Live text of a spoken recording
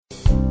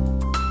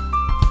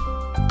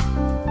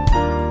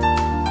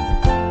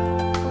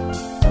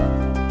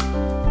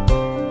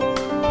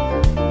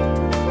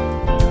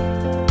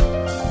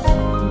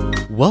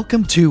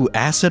Welcome to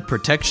Asset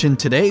Protection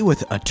Today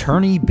with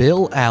Attorney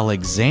Bill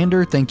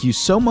Alexander. Thank you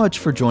so much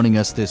for joining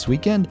us this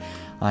weekend.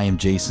 I am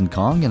Jason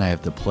Kong, and I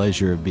have the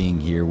pleasure of being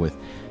here with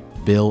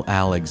Bill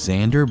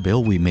Alexander.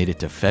 Bill, we made it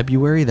to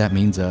February. That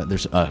means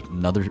there's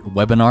another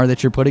webinar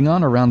that you're putting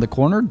on around the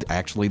corner,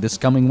 actually this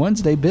coming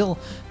Wednesday. Bill,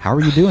 how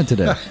are you doing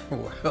today?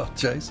 Well,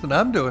 Jason,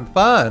 I'm doing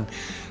fine.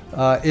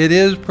 It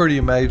is pretty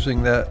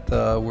amazing that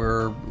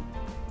we're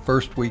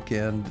first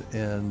weekend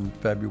in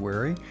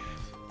February.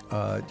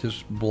 It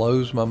just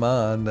blows my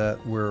mind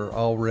that we're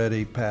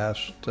already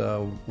past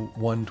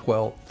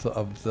 1/12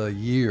 of the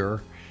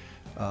year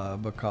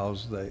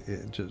because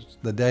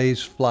the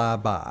days fly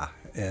by,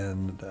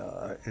 and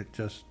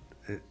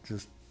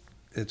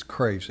it's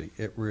crazy.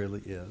 It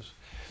really is.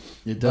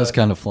 It does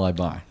kind of fly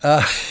by.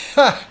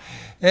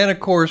 And of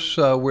course,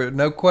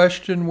 no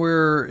question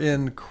we're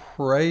in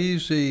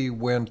crazy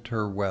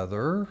winter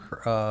weather.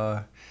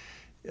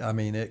 I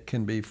mean, it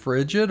can be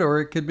frigid or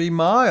it could be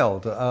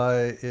mild.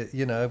 Day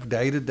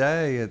to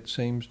day, it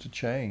seems to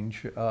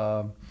change.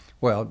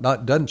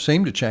 Doesn't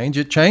seem to change,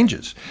 it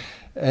changes.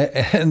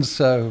 And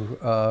so,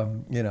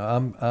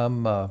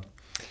 I'm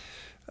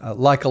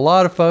like a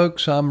lot of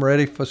folks, I'm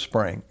ready for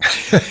spring.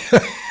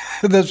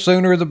 The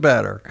sooner the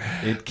better.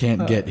 It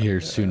can't get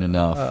here soon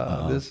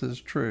enough. This is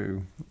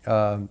true.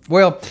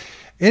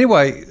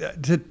 Anyway,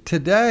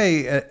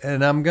 today,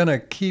 and I'm going to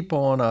keep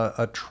on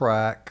a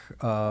track.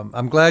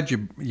 I'm glad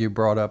you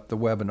brought up the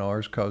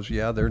webinars because,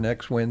 they're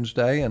next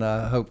Wednesday, and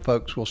I hope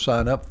folks will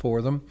sign up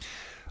for them.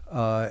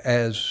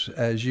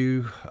 As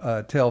you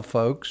tell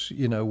folks,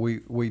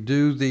 we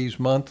do these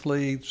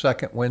monthly,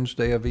 second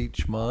Wednesday of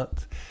each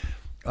month.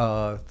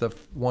 The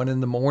one in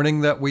the morning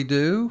that we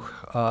do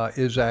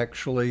is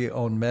actually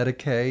on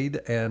Medicaid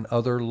and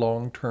other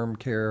long-term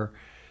care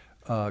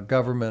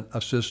government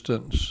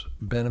assistance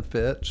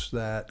benefits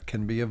that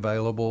can be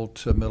available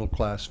to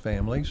middle-class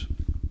families,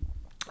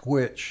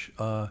 which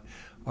are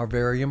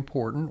very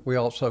important. We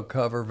also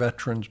cover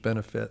veterans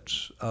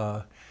benefits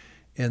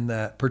in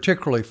that,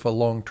 particularly for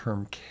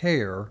long-term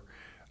care,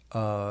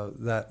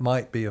 that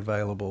might be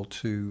available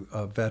to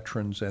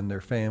veterans and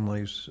their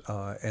families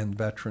and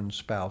veteran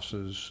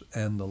spouses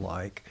and the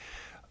like.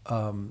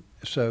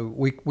 So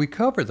we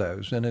cover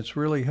those, and it's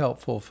really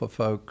helpful for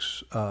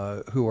folks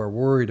who are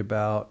worried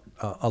about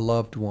a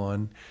loved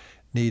one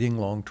needing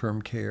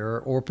long-term care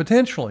or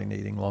potentially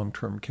needing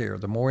long-term care.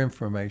 The more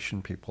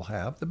information people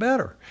have, the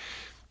better.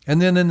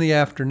 And then in the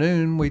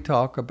afternoon, we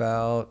talk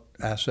about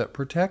asset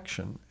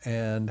protection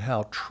and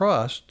how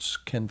trusts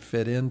can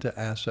fit into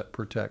asset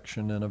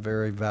protection in a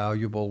very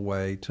valuable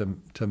way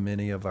to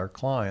many of our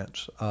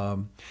clients.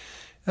 And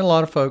a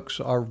lot of folks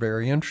are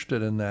very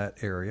interested in that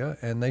area,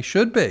 and they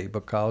should be,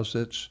 because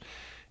it's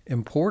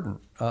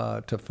important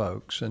to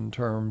folks in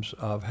terms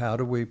of how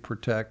do we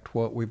protect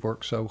what we've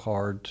worked so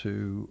hard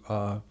to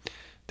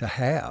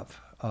have,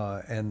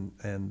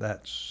 and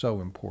that's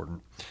so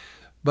important.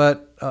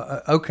 But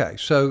okay,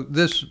 so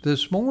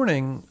this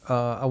morning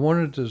I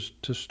wanted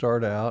to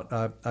start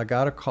out. I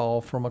got a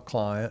call from a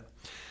client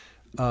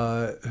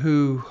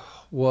who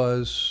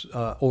was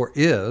or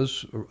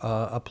is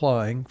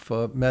applying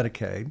for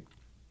Medicaid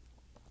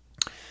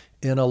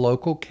in a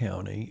local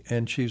county,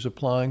 and she's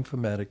applying for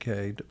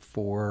Medicaid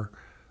for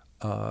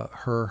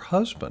her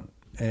husband.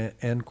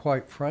 And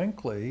quite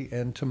frankly,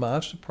 and to my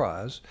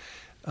surprise,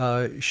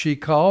 she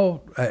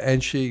called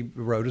and she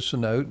wrote us a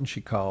note, and she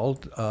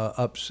called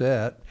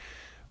upset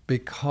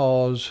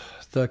because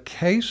the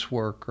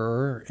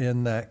caseworker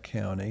in that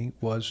county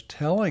was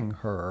telling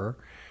her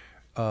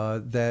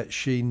that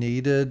she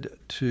needed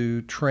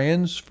to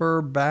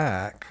transfer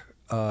back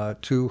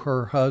to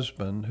her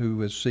husband,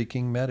 who is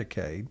seeking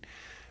Medicaid,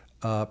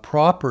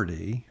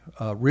 property,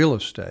 real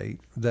estate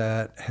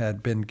that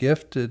had been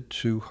gifted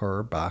to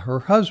her by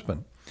her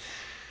husband,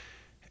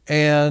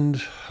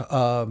 and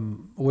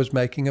was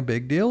making a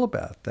big deal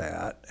about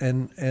that.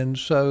 And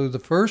so the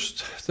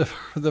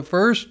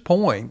first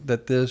point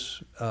that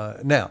this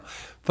now,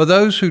 for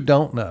those who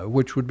don't know,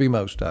 which would be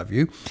most of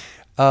you,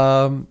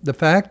 the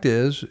fact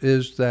is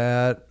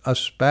that a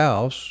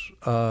spouse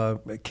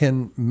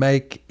can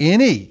make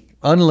any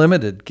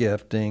unlimited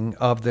gifting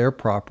of their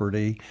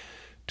property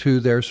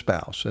to their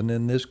spouse. And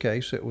in this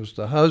case, it was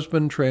the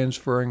husband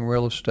transferring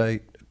real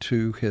estate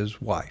to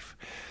his wife.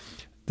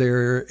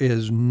 There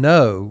is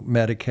no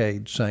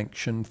Medicaid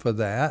sanction for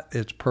that.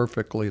 It's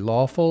perfectly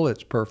lawful.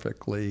 It's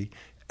perfectly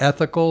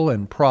ethical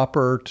and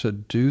proper to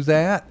do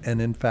that.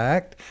 And in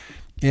fact,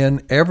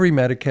 in every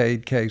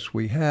Medicaid case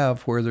we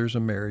have where there's a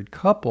married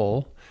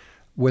couple,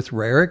 with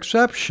rare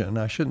exception,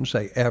 I shouldn't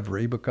say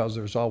every because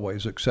there's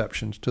always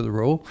exceptions to the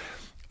rule,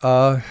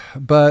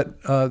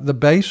 but the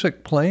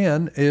basic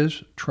plan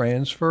is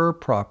transfer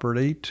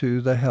property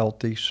to the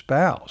healthy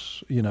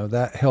spouse.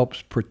 That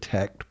helps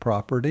protect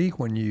property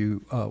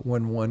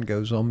when one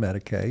goes on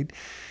Medicaid.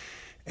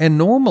 And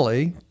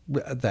normally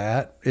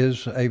that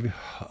is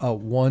a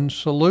one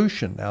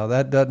solution. Now,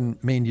 that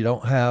doesn't mean you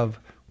don't have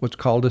what's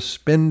called a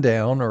spin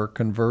down or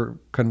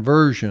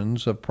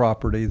conversions of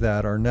property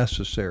that are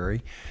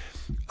necessary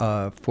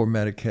for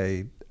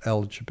Medicaid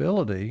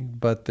eligibility,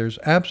 but there's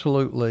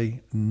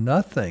absolutely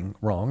nothing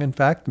wrong. In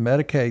fact, the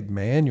Medicaid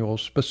manual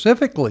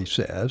specifically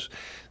says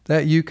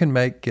that you can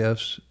make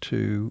gifts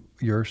to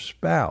your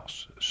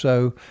spouse.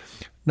 So,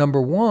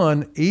 number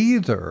one,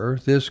 either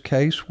this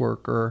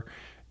caseworker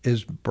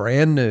is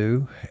brand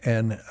new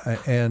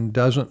and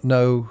doesn't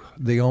know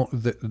the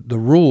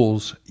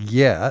rules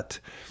yet,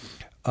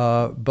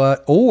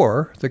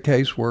 or the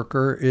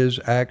caseworker is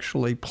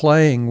actually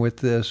playing with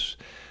this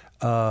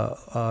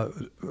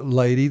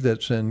lady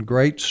that's in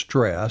great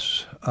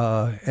stress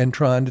and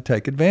trying to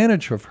take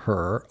advantage of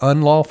her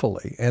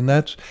unlawfully. And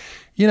that's,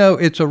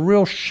 it's a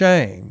real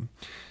shame.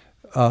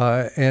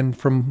 And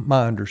from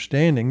my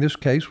understanding, this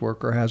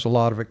caseworker has a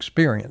lot of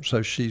experience,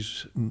 so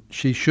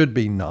she should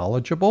be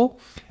knowledgeable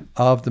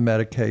of the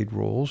Medicaid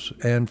rules.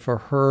 And for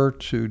her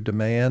to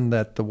demand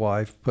that the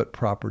wife put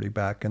property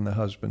back in the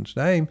husband's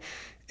name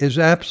is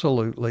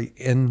absolutely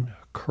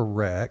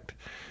incorrect.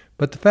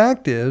 But the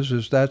fact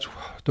is that's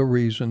the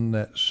reason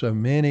that so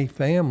many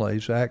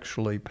families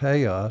actually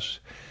pay us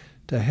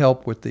to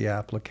help with the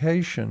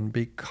application,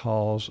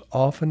 because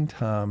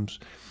oftentimes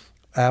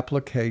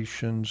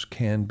applications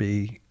can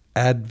be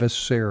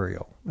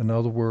adversarial. In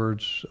other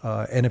words,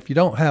 and if you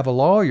don't have a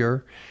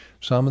lawyer,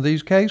 some of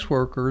these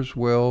caseworkers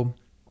will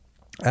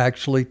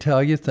actually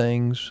tell you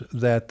things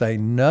that they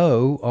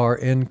know are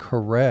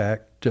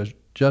incorrect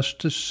just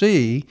to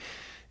see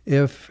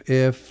if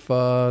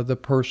the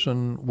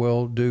person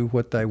will do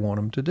what they want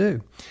them to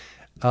do.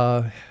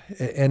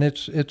 And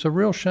it's a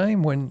real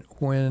shame when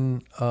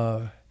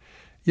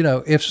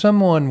if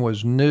someone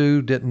was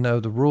new, didn't know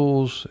the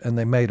rules, and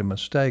they made a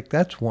mistake,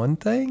 that's one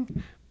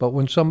thing. But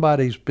when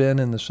somebody's been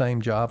in the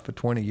same job for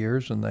 20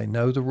 years and they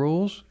know the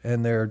rules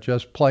and they're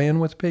just playing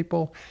with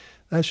people,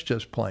 that's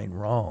just plain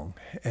wrong.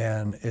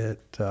 And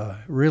it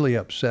really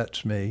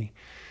upsets me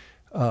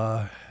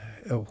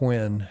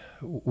when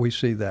we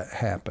see that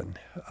happen.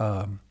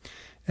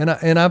 And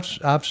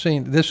I've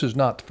seen, this is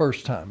not the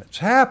first time it's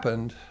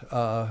happened,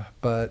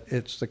 but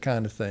it's the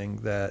kind of thing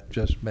that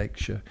just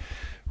makes you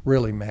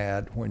really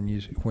mad when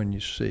you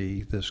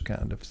see this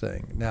kind of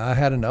thing. Now, I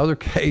had another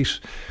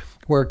case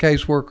where a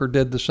caseworker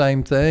did the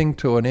same thing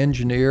to an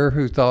engineer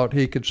who thought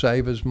he could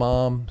save his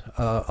mom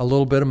a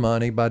little bit of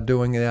money by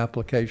doing the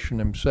application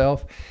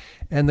himself.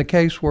 And the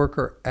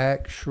caseworker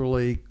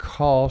actually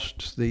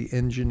cost the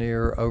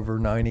engineer over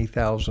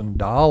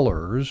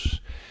 $90,000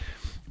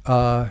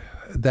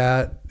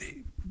 that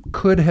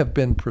could have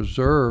been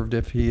preserved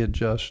if he had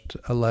just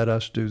let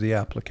us do the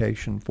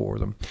application for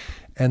them.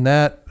 And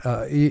that,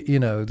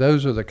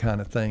 those are the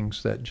kind of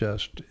things that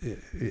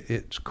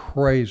it's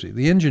crazy.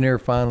 The engineer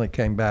finally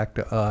came back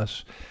to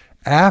us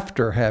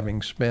after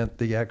having spent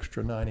the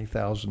extra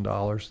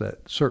 $90,000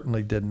 that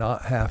certainly did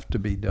not have to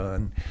be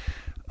done.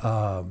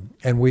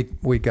 And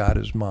we got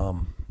his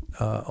mom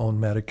on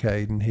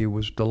Medicaid, and he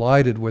was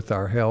delighted with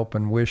our help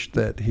and wished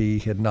that he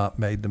had not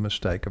made the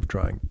mistake of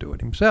trying to do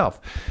it himself.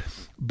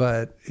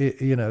 But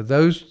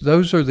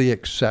those are the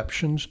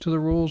exceptions to the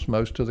rules.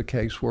 Most of the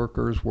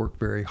caseworkers work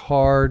very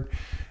hard.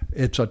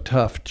 It's a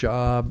tough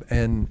job,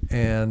 and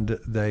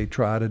they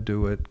try to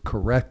do it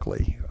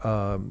correctly.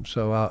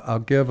 So I'll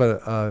give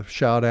a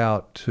shout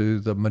out to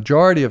the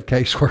majority of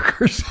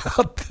caseworkers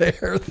out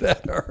there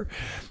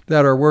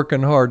that are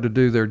working hard to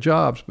do their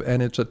jobs,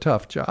 and it's a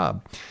tough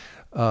job.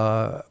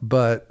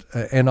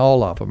 And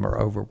all of them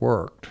are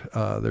overworked.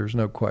 There's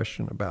no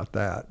question about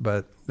that.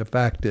 But the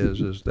fact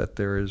is that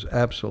there is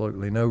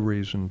absolutely no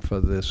reason for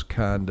this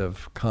kind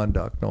of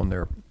conduct on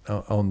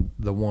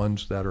the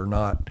ones that are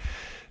not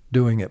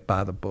doing it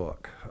by the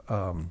book.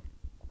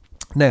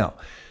 Now,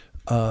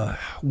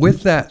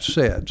 with that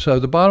said, so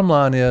the bottom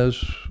line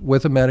is,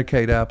 with a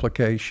Medicaid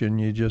application,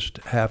 you just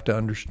have to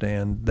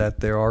understand that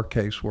there are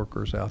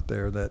caseworkers out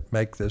there that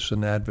make this an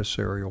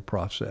adversarial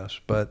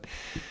process. But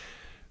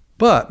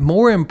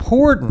more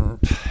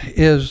important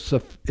is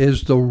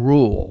the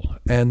rule,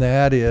 and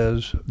that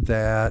is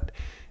that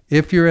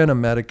if you're in a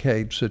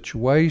Medicaid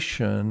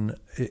situation,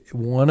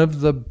 one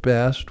of the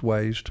best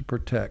ways to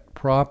protect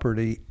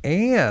property,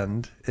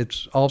 and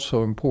it's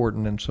also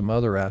important in some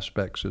other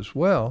aspects as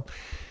well,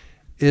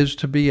 is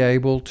to be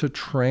able to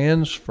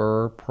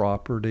transfer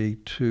property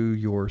to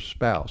your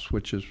spouse,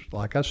 which is,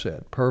 like I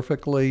said,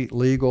 perfectly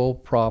legal,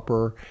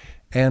 proper,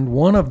 and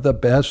one of the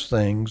best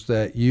things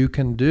that you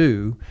can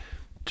do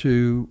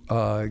to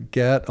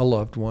get a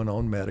loved one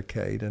on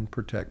Medicaid and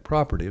protect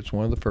property. It's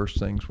one of the first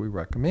things we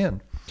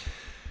recommend.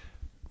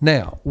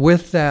 Now,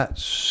 with that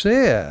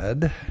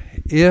said,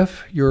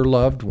 if your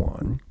loved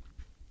one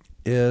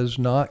is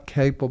not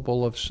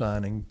capable of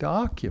signing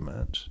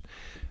documents,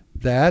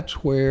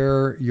 that's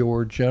where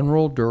your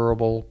general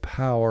durable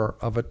power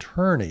of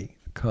attorney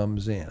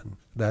comes in.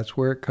 That's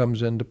where it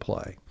comes into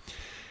play.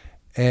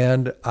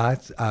 And I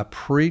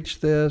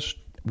preach this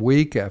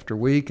week after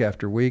week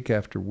after week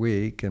after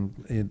week,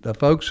 and the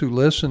folks who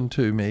listen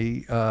to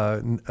me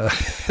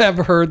have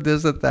heard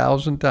this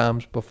 1,000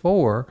 times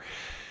before.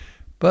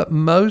 But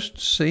most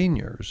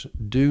seniors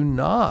do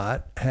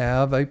not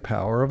have a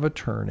power of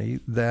attorney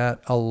that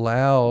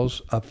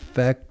allows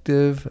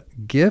effective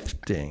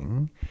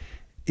gifting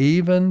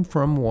even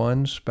from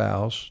one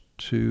spouse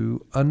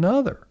to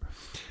another.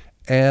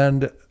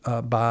 And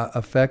by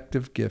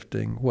effective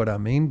gifting, what I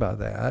mean by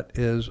that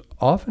is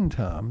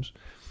oftentimes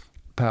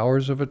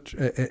powers of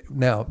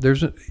now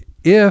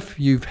if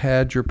you've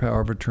had your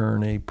power of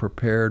attorney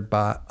prepared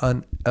by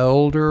an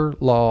elder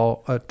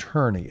law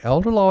attorney.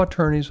 Elder law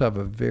attorneys have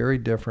a very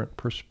different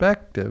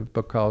perspective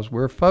because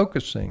we're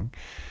focusing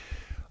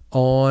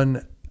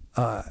on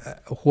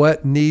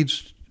what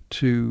needs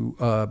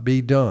to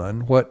be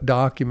done, what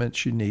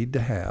documents you need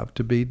to have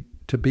to be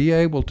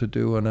able to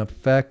do an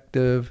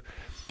effective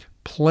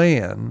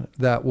plan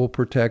that will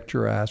protect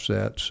your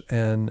assets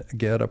and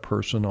get a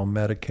person on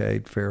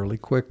Medicaid fairly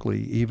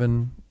quickly,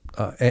 even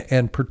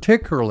and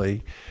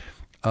particularly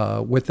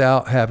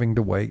without having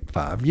to wait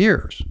 5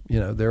 years.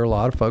 There are a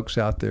lot of folks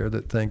out there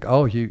that think,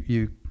 oh,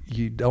 you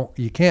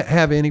can't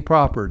have any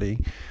property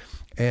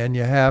and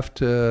you have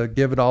to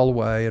give it all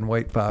away and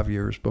wait 5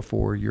 years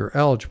before you're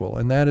eligible.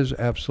 And that is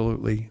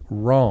absolutely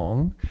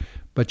wrong,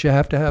 but you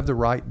have to have the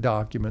right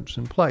documents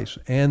in place.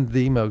 And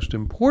the most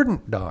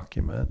important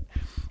document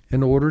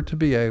in order to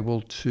be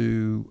able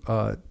to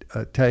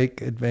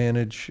take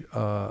advantage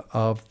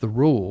of the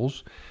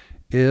rules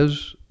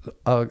is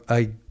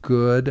a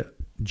good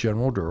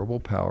general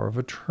durable power of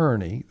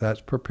attorney that's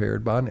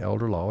prepared by an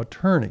elder law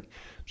attorney.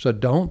 So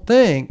don't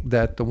think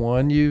that the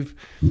one you've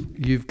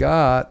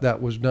got that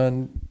was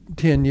done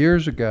 10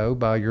 years ago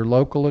by your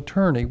local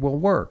attorney will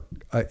work.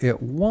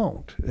 It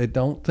won't.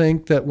 Don't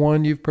think that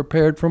one you've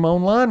prepared from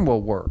online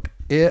will work.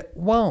 It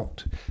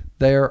won't.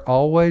 There are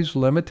always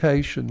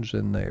limitations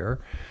in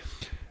there.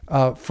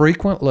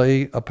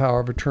 Frequently, a power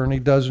of attorney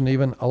doesn't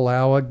even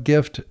allow a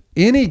gift,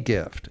 any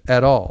gift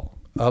at all.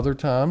 Other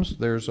times,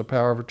 there's a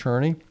power of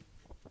attorney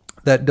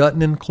that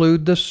doesn't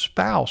include the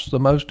spouse, the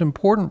most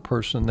important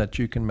person that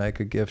you can make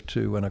a gift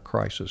to in a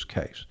crisis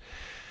case.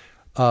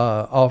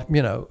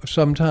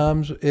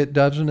 Sometimes it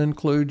doesn't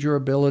include your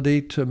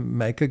ability to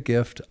make a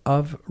gift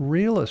of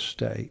real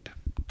estate.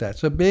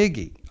 That's a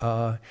biggie.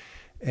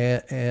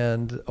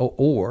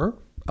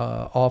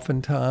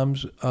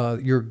 Oftentimes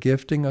your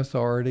gifting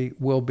authority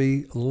will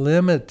be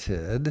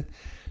limited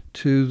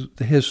to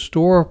the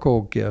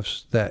historical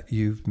gifts that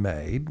you've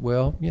made.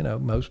 Well,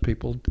 most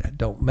people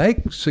don't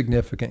make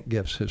significant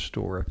gifts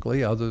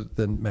historically other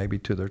than maybe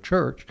to their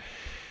church.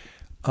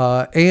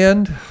 Or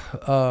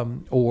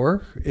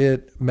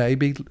it may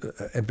be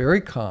a very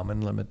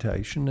common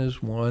limitation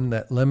is one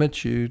that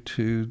limits you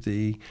to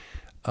the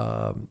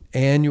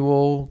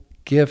annual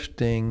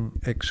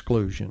gifting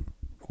exclusion,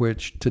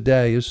 which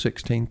today is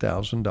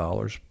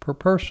 $16,000 per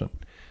person.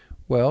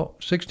 Well,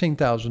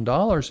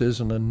 $16,000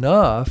 isn't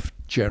enough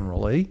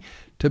generally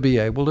to be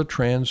able to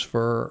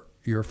transfer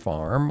your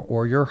farm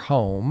or your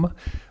home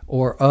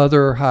or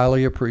other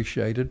highly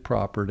appreciated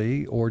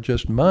property or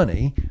just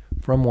money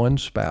from one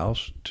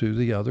spouse to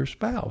the other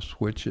spouse,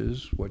 which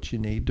is what you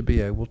need to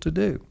be able to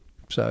do.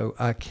 So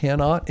I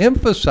cannot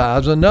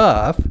emphasize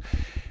enough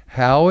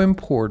how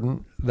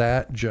important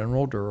that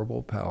general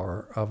durable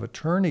power of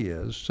attorney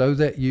is so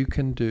that you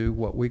can do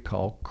what we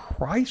call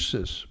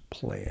crisis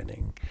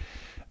planning.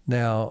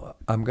 Now,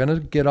 I'm going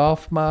to get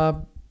off my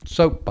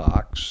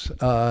soapbox,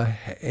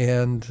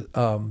 and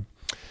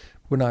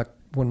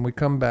when we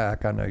come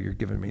back, I know you're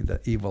giving me the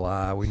evil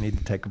eye. We need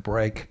to take a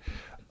break.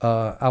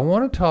 I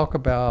want to talk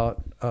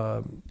about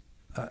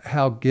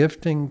how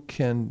gifting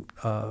can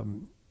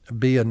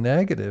be a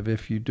negative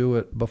if you do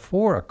it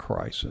before a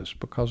crisis,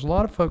 because a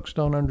lot of folks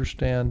don't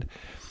understand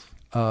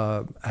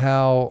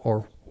how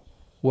or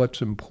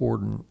what's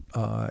important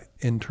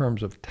in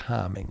terms of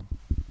timing.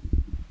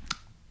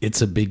 It's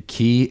a big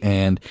key,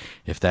 and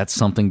if that's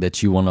something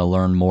that you want to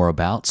learn more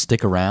about,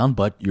 stick around,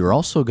 but you're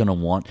also going to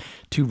want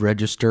to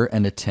register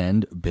and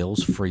attend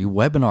Bill's free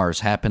webinars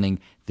happening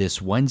this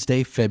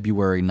Wednesday,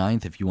 February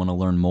 9th. If you want to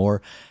learn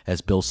more,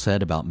 as Bill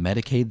said, about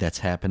Medicaid, that's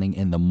happening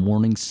in the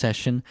morning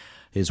session.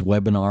 His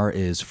webinar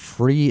is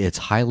free, it's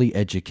highly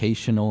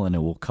educational, and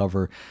it will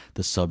cover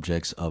the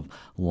subjects of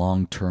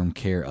long-term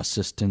care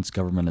assistance,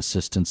 government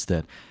assistance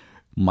that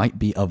might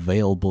be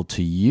available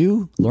to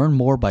you. Learn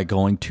more by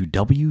going to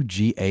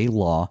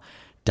WGALaw.com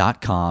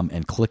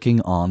and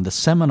clicking on the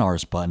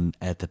seminars button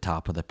at the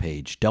top of the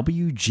page.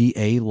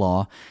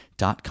 WGALaw.com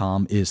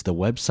is the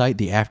website.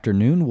 The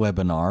afternoon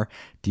webinar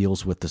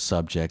deals with the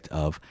subject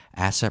of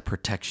asset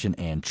protection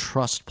and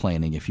trust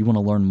planning. If you want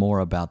to learn more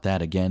about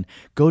that, again,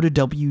 go to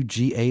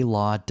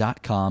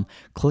WGALaw.com,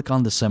 click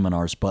on the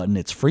seminars button.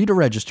 It's free to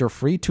register,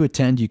 free to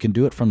attend. You can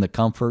do it from the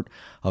comfort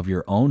of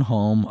your own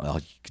home.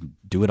 You can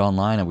do it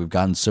online, and we've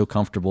gotten so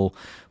comfortable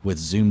with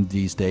Zoom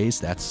these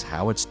days. That's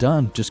how it's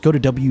done. Just go to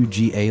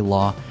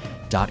WGALaw.com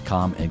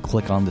and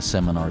click on the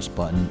seminars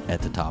button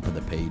at the top of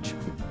the page.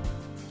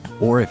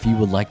 Or if you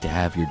would like to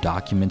have your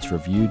documents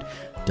reviewed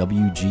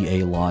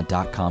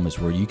WGAlaw.com is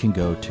where you can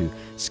go to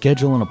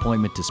schedule an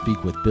appointment to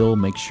speak with Bill.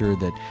 Make sure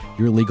that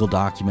your legal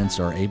documents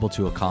are able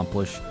to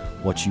accomplish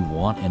what you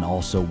want and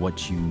also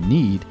what you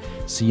need.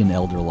 See an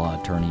elder law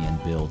attorney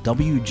and Bill.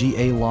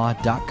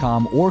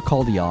 WGAlaw.com or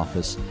call the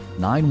office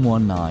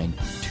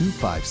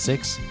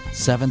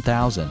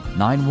 919-256-7000.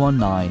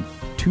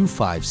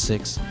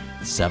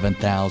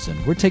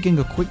 919-256-7000. We're taking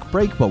a quick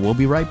break, but we'll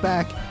be right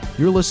back.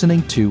 You're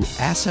listening to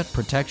Asset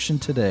Protection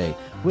Today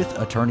with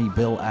attorney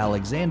Bill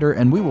Alexander,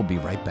 and we will be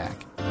right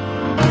back.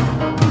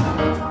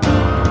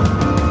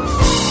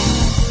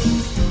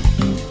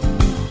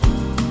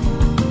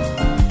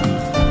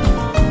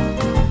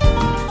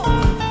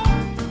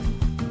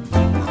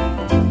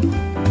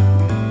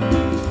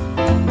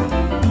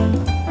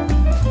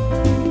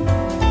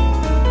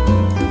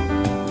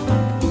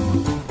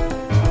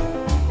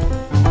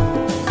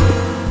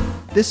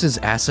 This is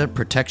Asset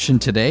Protection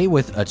Today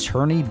with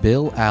attorney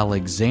Bill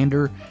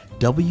Alexander.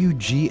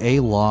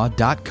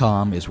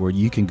 WGAlaw.com is where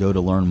you can go to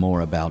learn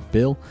more about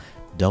Bill.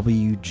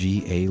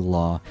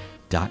 WGAlaw.com.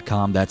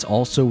 That's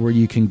also where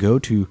you can go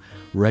to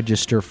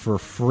register for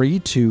free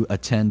to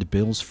attend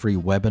Bill's free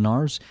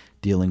webinars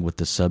dealing with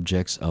the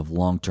subjects of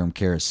long-term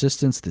care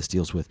assistance. This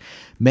deals with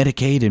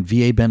Medicaid and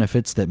VA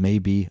benefits that may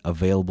be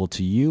available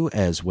to you,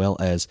 as well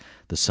as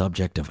the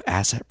subject of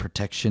asset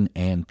protection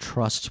and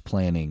trust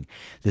planning.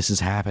 This is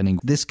happening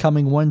this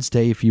coming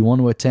Wednesday. If you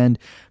want to attend,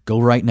 go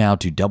right now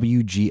to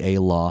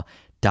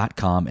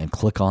WGAlaw.com and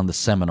click on the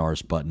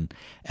seminars button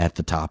at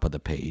the top of the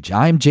page.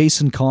 I'm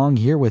Jason Kong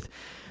here with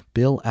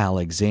Bill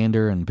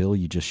Alexander. And Bill,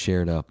 you just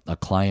shared a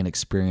client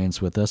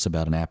experience with us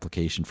about an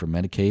application for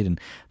Medicaid,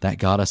 and that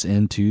got us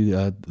into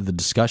the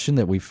discussion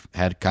that we've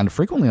had kind of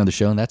frequently on the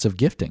show, and that's of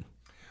gifting.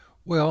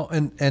 Well,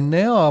 and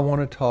now I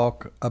want to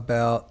talk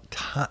about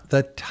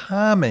the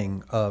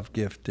timing of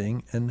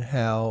gifting and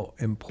how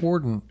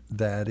important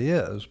that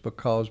is,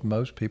 because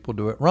most people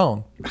do it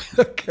wrong,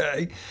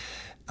 okay?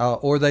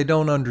 Or they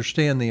don't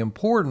understand the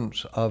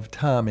importance of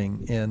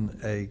timing in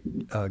a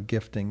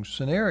gifting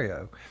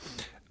scenario.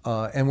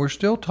 And we're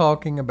still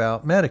talking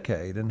about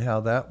Medicaid and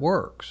how that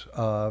works.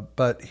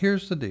 But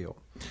here's the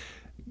deal.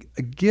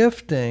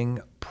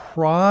 Gifting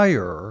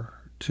prior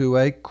to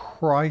a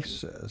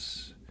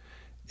crisis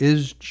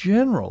is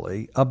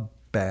generally a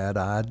bad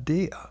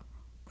idea.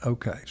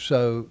 Okay,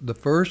 so the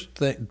first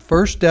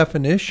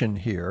definition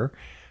here,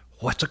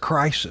 what's a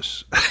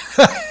crisis?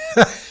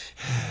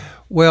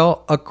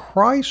 Well, a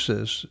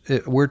crisis,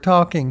 we're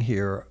talking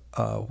here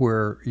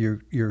where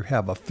you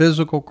have a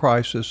physical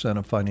crisis and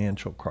a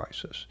financial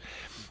crisis.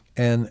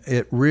 And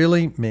it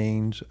really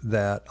means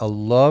that a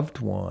loved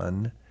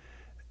one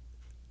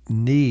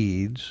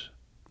needs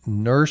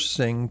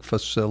nursing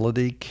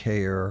facility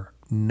care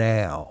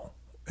now.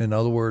 In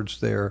other words,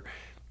 they're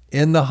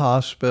in the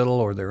hospital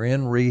or they're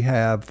in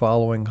rehab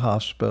following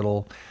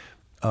hospital.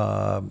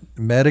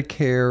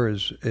 Medicare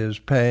is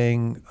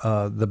paying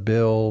the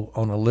bill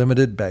on a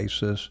limited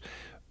basis,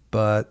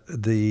 but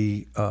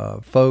the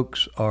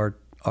folks are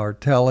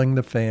telling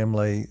the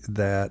family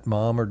that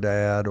mom or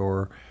dad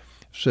or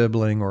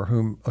sibling or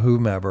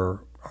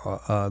whomever,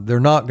 they're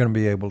not going to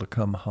be able to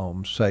come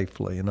home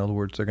safely. In other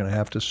words, they're going to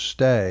have to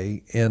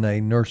stay in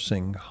a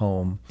nursing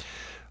home,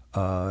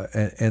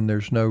 and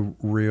there's no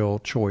real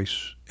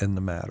choice in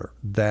the matter.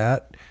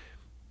 That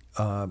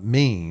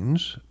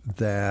means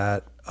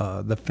that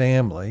the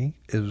family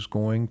is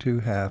going to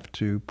have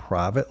to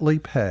privately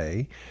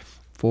pay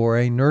for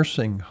a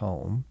nursing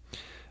home.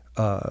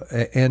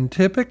 And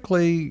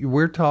typically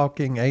we're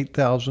talking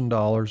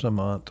 $8,000 a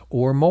month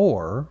or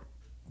more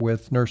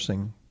with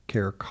nursing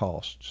care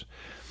costs.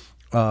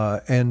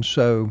 And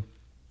so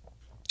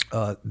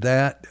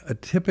that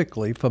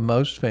typically for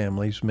most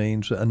families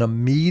means an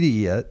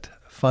immediate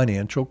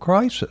financial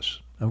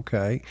crisis.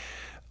 Okay.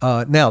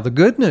 Now, the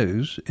good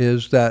news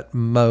is that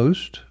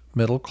most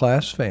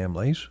middle-class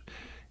families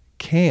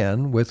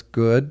can, with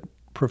good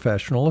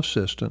professional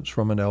assistance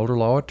from an elder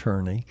law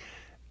attorney,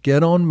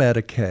 get on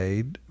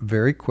Medicaid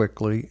very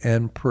quickly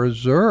and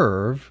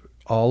preserve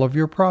all of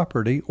your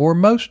property or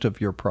most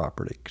of your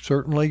property,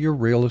 certainly your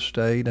real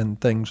estate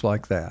and things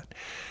like that,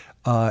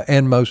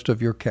 and most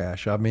of your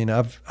cash. I mean,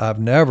 I've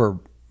never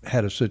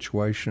had a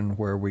situation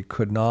where we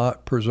could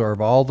not preserve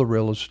all the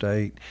real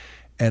estate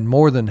and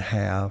more than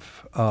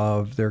half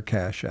of their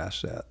cash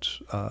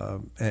assets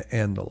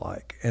and the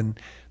like. And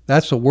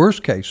that's the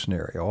worst case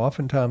scenario.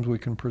 Oftentimes we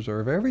can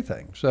preserve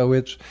everything. So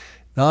it's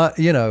not,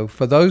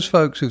 for those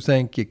folks who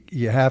think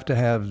you have to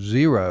have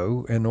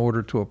zero in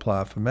order to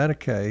apply for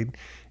Medicaid,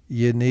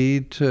 you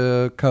need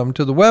to come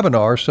to the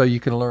webinar so you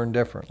can learn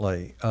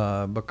differently,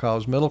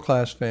 because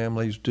middle-class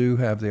families do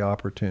have the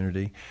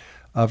opportunity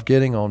of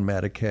getting on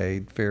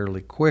Medicaid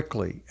fairly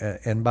quickly.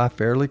 And by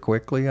fairly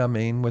quickly, I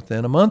mean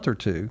within a month or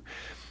two,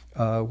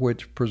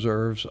 which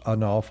preserves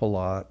an awful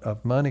lot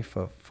of money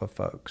for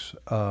folks.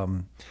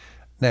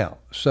 Now,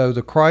 so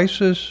the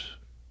crisis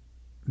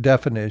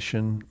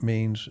definition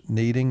means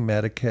needing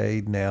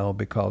Medicaid now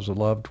because a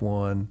loved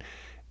one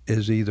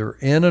is either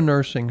in a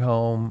nursing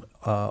home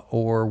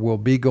or will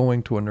be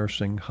going to a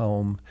nursing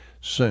home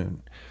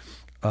soon.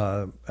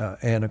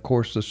 And of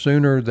course, the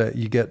sooner that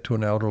you get to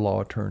an elder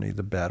law attorney,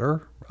 the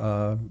better,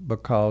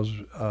 because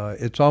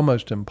it's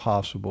almost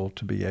impossible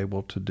to be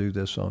able to do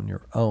this on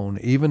your own,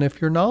 even if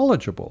you're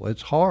knowledgeable.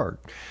 It's hard.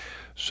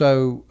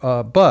 So,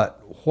 but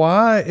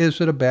why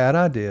is it a bad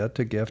idea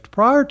to gift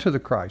prior to the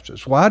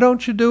crisis? Why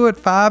don't you do it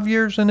 5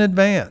 years in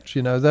advance?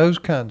 You know, those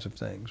kinds of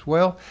things.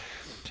 Well,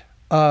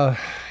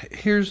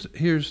 here's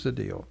the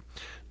deal.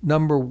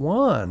 Number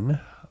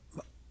one,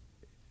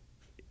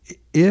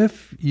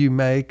 if you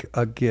make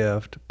a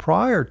gift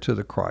prior to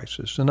the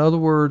crisis, in other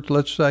words,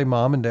 let's say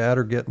mom and dad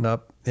are getting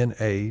up in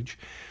age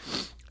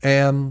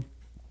and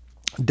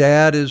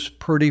dad is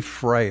pretty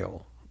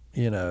frail,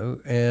 you know,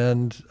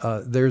 and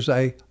there's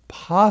a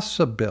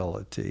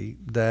possibility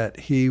that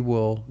he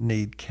will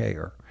need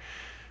care.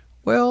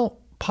 Well,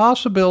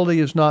 possibility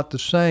is not the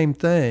same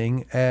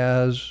thing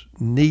as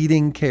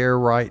needing care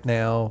right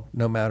now,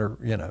 no matter,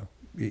 you know,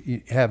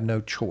 you have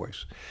no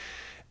choice.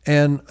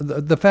 And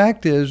the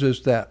fact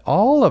is that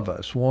all of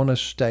us want to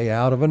stay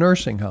out of a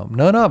nursing home.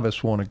 None of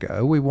us want to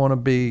go. We want to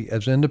be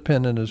as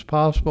independent as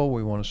possible.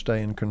 We want to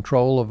stay in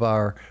control of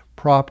our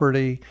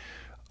property.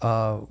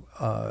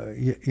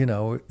 You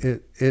know,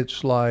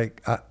 it's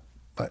like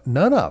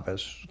none of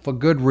us, for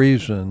good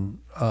reason,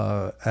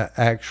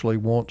 actually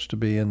wants to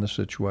be in the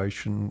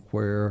situation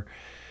where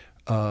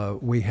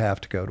we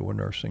have to go to a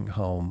nursing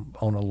home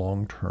on a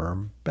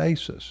long-term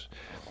basis.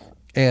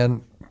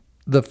 And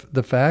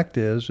the fact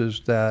is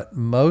that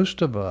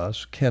most of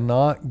us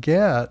cannot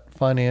get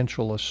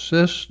financial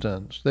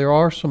assistance. There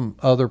are some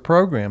other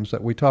programs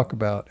that we talk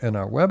about in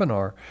our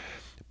webinar,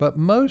 but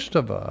most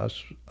of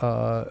us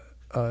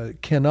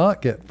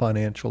cannot get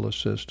financial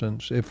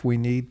assistance if we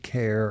need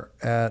care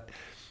at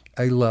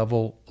a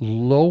level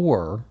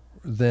lower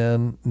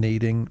than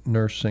needing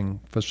nursing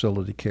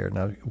facility care.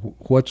 Now,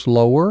 what's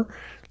lower?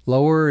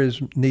 Lower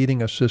is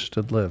needing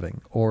assisted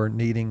living or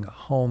needing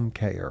home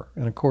care.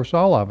 And of course,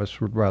 all of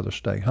us would rather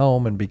stay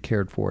home and be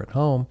cared for at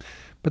home,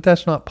 but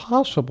that's not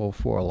possible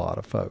for a lot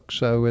of folks.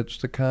 So it's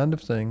the kind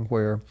of thing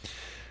where,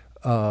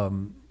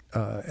 now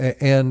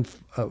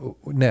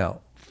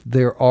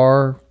there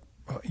are,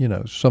 you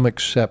know, some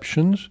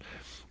exceptions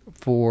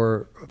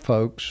for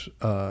folks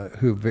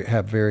who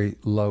have very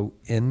low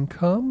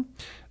income.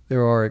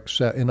 There are,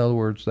 in other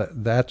words,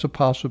 that's a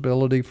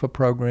possibility for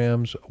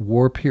programs.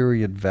 War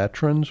period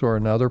veterans are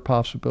another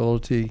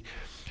possibility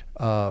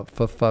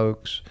for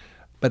folks.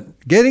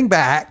 But getting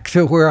back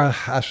to where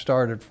I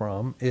started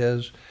from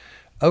is,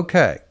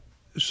 okay,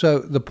 so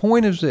the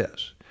point is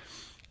this.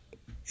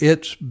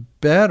 It's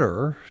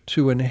better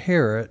to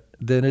inherit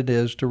than it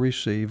is to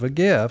receive a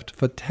gift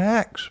for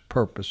tax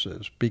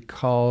purposes,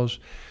 because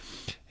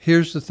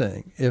here's the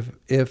thing.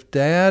 If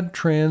dad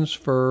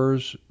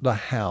transfers the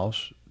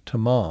house to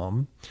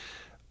mom,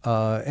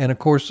 and of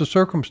course the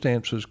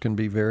circumstances can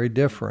be very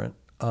different,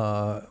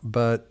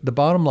 but the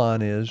bottom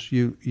line is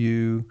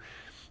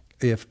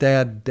if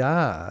dad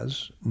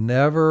dies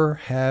never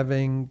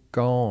having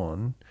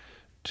gone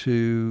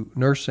to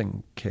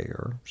nursing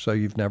care, so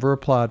you've never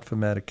applied for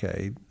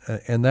Medicaid,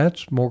 and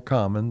that's more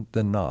common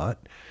than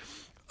not,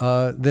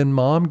 then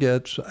mom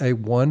gets a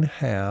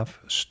 1/2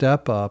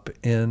 step up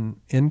in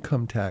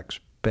income tax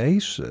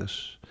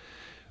basis,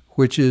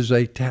 which is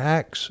a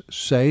tax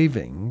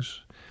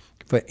savings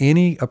for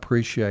any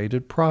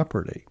appreciated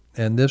property.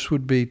 And this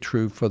would be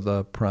true for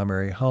the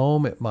primary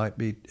home. It might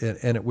be,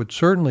 and it would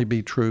certainly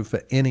be true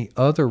for any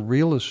other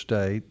real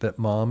estate that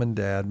mom and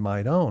dad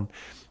might own.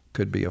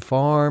 Could be a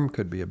farm,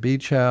 could be a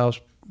beach house.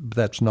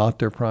 That's not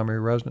their primary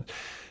residence.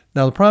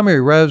 Now, the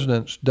primary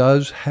residence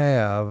does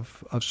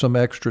have some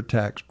extra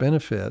tax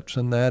benefits,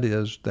 and that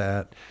is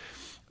that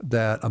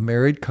a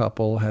married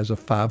couple has a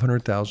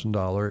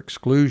 $500,000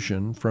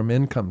 exclusion from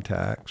income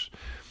tax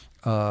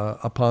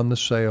upon the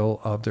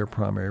sale of their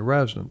primary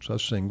residence. A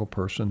single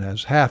person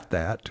has half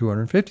that,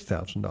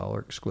 $250,000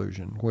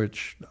 exclusion,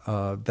 which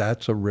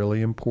that's a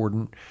really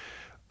important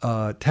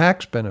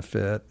tax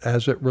benefit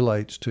as it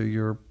relates to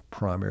your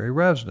primary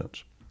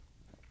residence.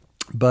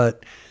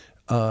 But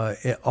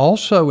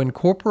also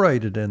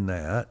incorporated in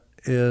that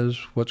is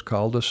what's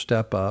called a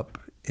step up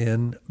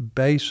in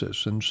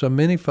basis. And so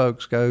many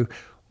folks go,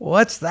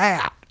 what's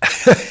that?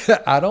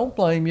 I don't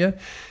blame you,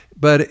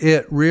 but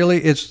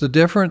it's the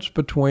difference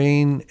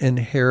between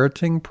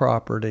inheriting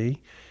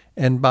property,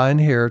 and by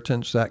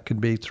inheritance, that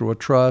could be through a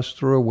trust,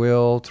 through a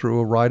will, through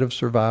a right of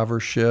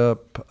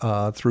survivorship,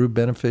 through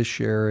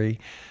beneficiary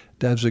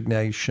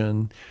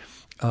designation,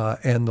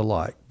 and the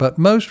like. But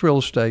most real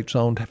estate's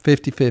owned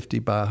 50-50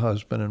 by a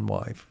husband and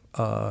wife.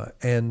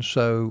 And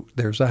so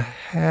there's a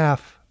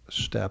half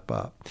step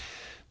up.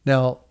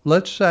 Now,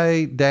 let's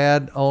say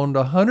dad owned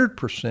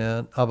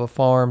 100% of a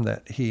farm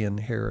that he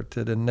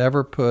inherited and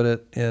never put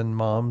it in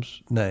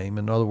mom's name.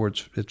 In other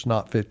words, it's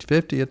not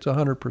 50-50, it's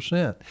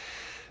 100%.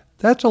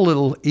 That's a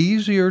little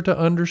easier to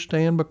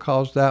understand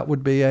because that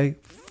would be a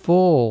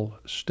full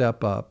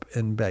step up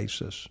in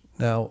basis.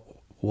 Now,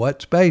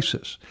 what's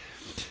basis?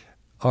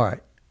 All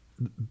right.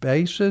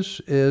 Basis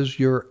is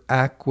your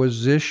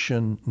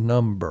acquisition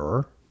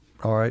number.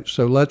 All right,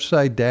 so let's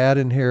say Dad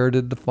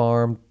inherited the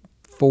farm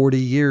 40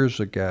 years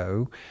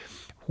ago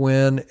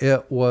when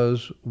it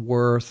was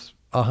worth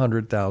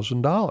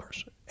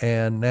 $100,000.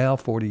 And now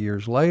 40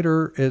 years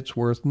later, it's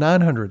worth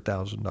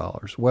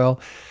 $900,000. Well,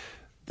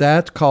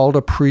 that's called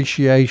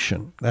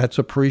appreciation. That's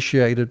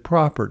appreciated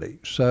property.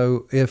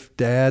 So if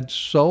Dad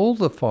sold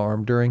the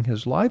farm during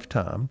his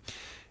lifetime,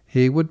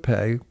 he would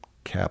pay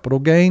capital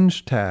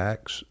gains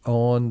tax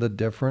on the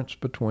difference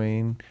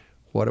between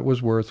what it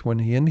was worth when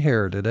he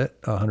inherited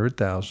it,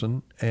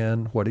 $100,000,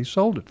 and what he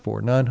sold it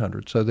for,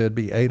 $900,000. So there'd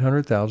be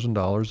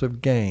 $800,000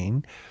 of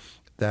gain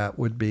that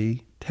would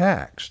be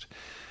taxed.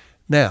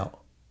 Now,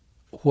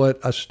 what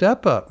a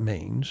step up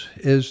means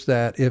is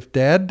that if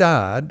Dad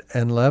died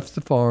and left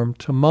the farm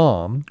to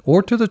Mom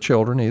or to the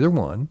children, either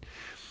one,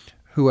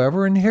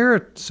 whoever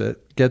inherits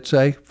it gets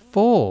a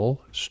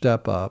full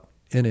step up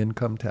in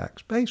income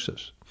tax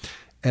basis.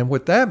 And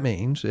what that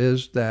means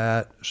is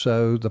that,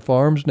 so the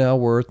farm's now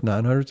worth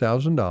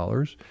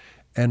 $900,000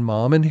 and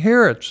Mom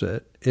inherits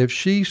it. If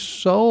she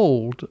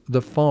sold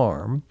the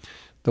farm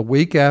the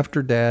week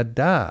after Dad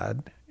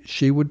died,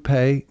 she would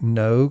pay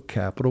no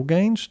capital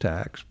gains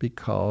tax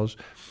because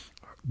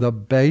the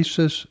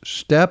basis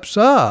steps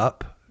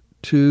up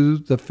to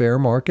the fair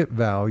market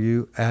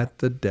value at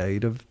the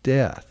date of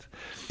death.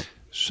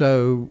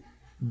 So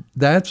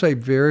that's a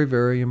very,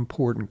 very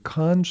important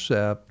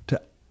concept to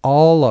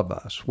all of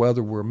us,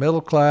 whether we're middle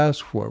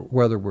class,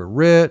 whether we're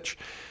rich.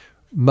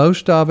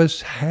 Most of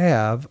us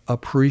have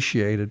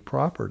appreciated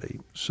property.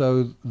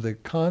 So the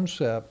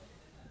concept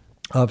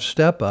of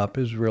step up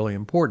is really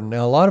important.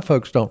 Now, a lot of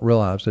folks don't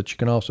realize that you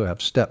can also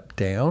have step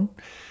down.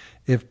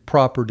 If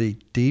property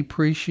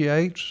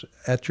depreciates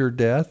at your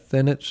death,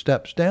 then it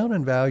steps down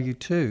in value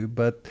too.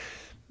 But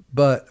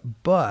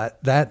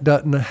that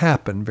doesn't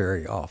happen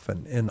very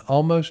often. In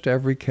almost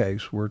every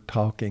case, we're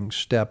talking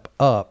step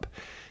up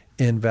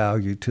in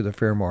value to the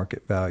fair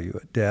market value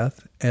at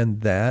death,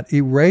 and that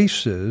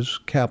erases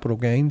capital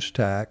gains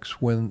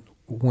tax when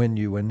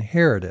you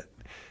inherit it.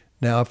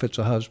 Now, if it's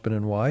a husband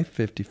and wife,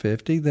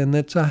 50-50, then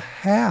it's a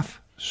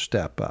half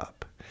step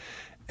up.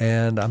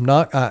 And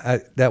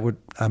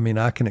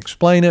I can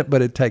explain it,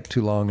 but it'd take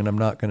too long, and I'm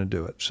not going to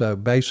do it. So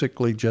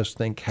basically just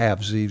think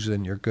halvesies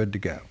and you're good to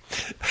go.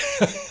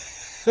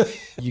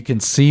 You can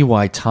see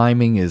why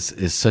timing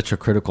is such a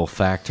critical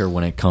factor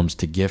when it comes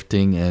to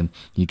gifting, and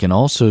you can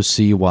also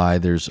see why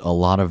there's a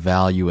lot of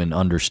value in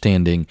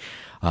understanding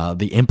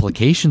the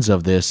implications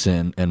of this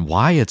and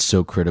why it's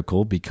so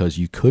critical, because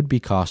you could be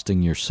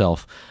costing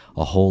yourself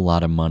a whole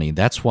lot of money.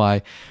 That's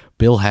why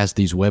Bill has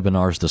these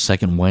webinars the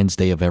second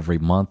Wednesday of every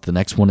month. The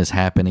next one is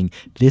happening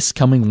this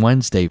coming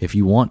Wednesday. If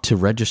you want to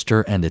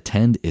register and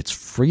attend, it's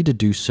free to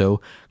do so.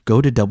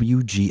 Go to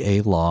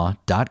WGALaw.com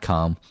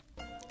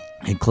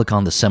and click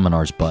on the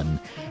seminars button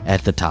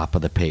at the top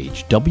of the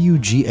page.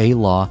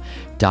 WGALaw.com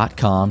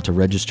to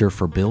register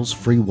for Bill's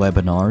free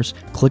webinars.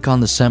 Click on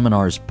the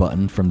seminars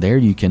button. From there,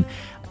 you can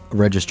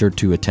register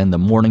to attend the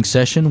morning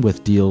session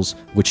which deals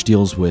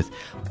with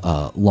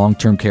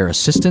long-term care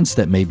assistance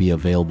that may be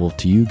available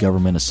to you,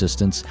 government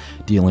assistance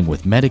dealing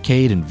with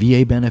Medicaid and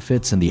VA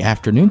benefits, and the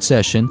afternoon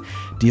session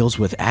deals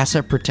with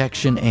asset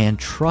protection and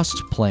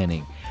trust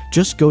planning.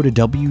 Just go to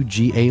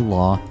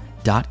WGALaw.com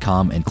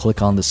and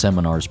click on the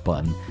seminars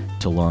button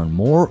to learn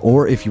more,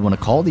 or if you want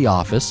to call the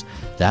office,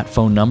 that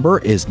phone number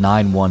is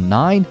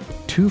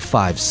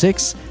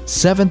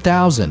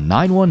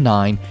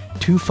 919-256-7000,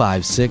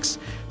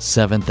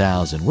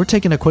 919-256-7000. We're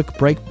taking a quick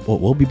break, but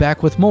we'll be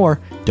back with more.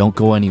 Don't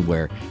go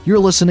anywhere. You're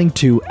listening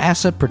to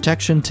Asset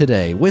Protection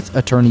Today with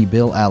attorney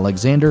Bill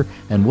Alexander,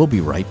 and we'll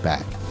be right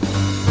back.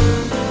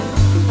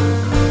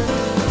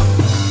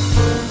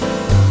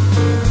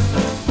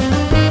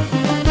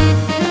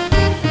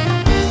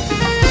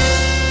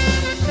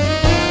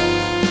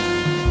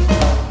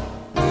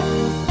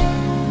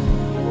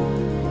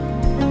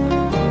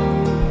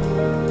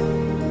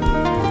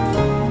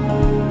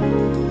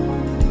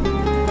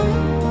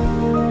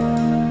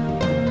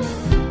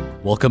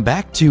 Welcome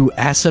back to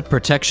Asset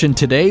Protection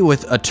Today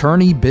with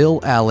attorney Bill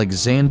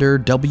Alexander.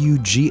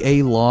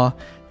 WGALaw.com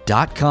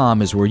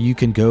is where you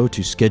can go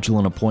to schedule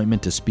an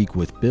appointment to speak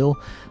with Bill.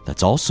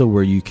 That's also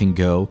where you can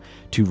go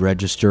to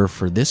register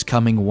for this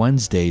coming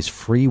Wednesday's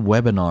free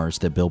webinars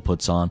that Bill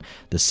puts on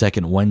the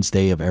second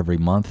Wednesday of every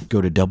month. Go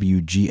to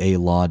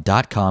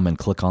WGALaw.com and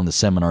click on the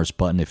seminars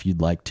button if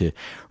you'd like to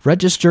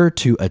register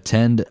to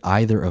attend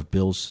either of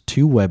Bill's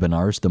two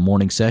webinars. The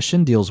morning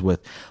session deals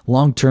with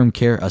long-term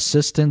care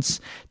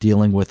assistance,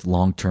 dealing with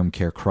long-term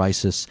care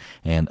crisis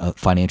and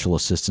financial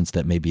assistance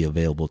that may be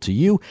available to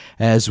you,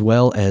 as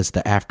well as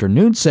the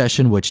afternoon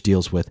session, which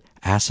deals with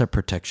asset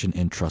protection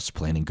and trust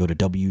planning. Go to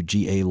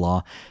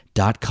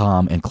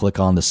WGALaw.com and click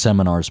on the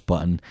seminars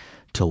button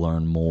to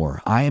learn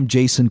more. I am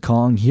Jason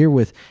Kong here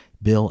with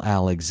Bill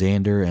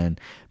Alexander, and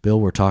Bill,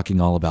 we're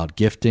talking all about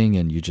gifting,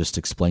 and you just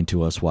explained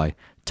to us why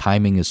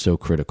timing is so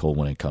critical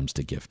when it comes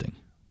to gifting.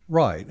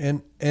 Right,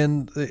 and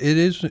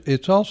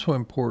it's also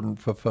important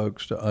for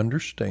folks to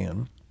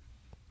understand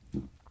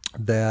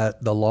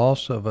that the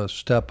loss of a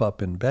step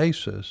up in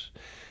basis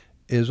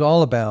is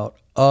all about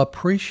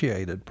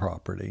appreciated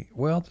property.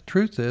 Well, the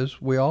truth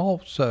is we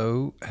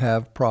also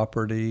have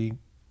property,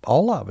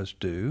 all of us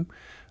do,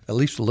 at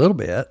least a little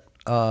bit,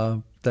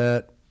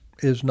 that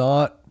is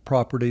not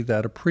property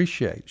that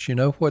appreciates. You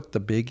know what the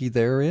biggie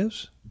there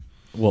is?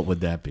 What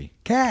would that be?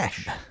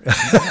 Cash.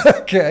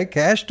 Okay,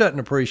 cash doesn't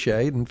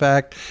appreciate. In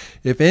fact,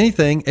 if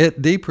anything,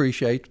 it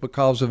depreciates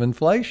because of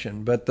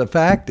inflation. But the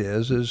fact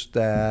is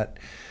that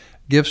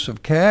gifts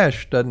of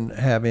cash doesn't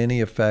have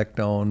any effect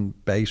on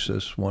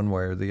basis one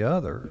way or the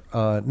other.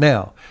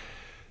 Now,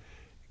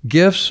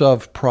 gifts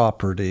of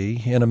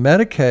property in a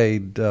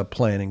Medicaid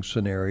planning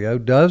scenario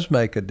does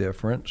make a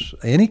difference.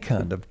 Any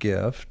kind of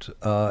gift.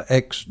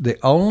 The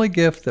only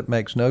gift that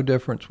makes no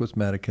difference with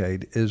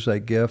Medicaid is a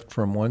gift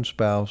from one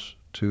spouse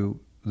to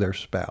their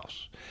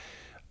spouse.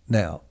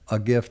 Now, a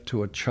gift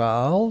to a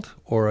child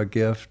or a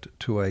gift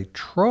to a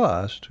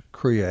trust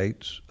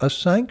creates a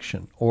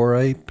sanction or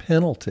a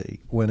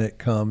penalty when it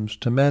comes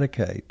to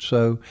Medicaid.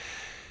 So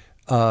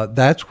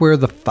that's where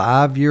the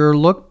 5-year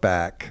look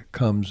back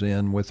comes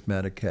in with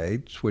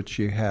Medicaid, which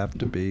you have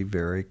to be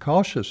very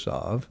cautious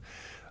of.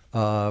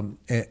 That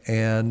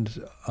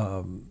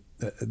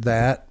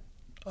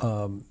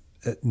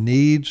it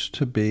needs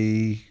to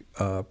be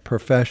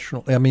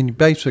professional. I mean, you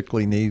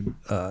basically need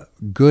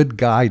good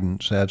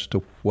guidance as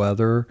to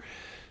whether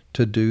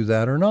to do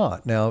that or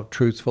not. Now,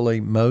 truthfully,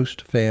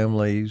 most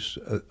families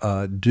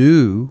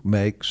do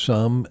make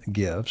some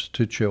gifts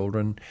to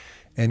children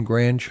and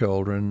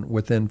grandchildren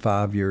within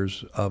 5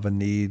 years of a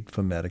need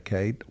for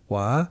Medicaid.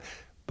 Why?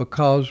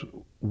 Because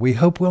we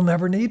hope we'll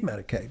never need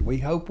Medicaid. We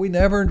hope we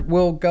never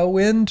will go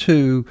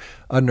into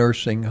a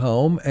nursing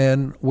home,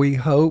 and we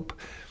hope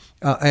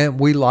and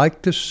we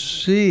like to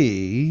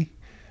see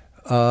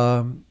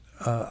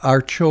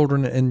our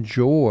children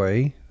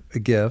enjoy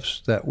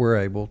gifts that we're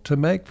able to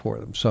make for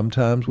them.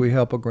 Sometimes we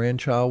help a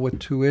grandchild with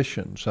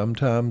tuition.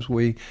 Sometimes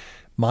we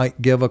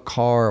might give a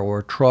car or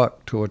a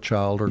truck to a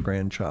child or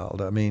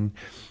grandchild. I mean,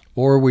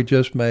 or we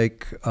just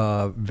make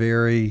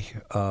very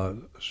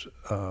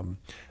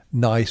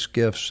nice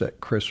gifts at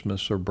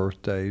Christmas or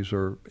birthdays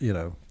or,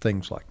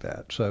 things like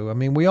that. So, I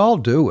mean, we all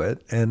do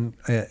it, and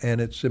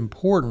it's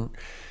important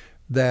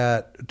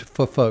that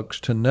for folks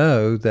to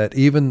know that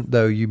even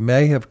though you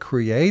may have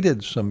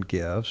created some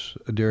gifts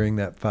during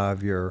that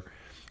 5-year,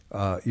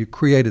 you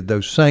created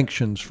those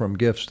sanctions from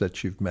gifts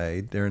that you've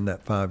made during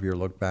that 5-year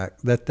look back,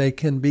 that they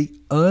can be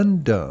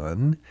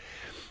undone.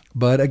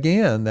 But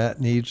again,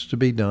 that needs to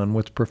be done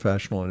with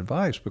professional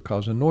advice,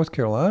 because in North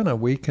Carolina,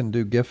 we can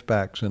do gift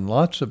backs in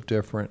lots of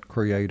different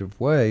creative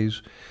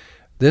ways.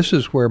 This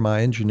is where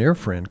my engineer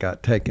friend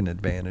got taken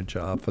advantage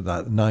of for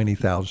that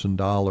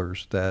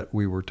 $90,000 that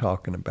we were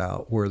talking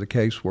about, where the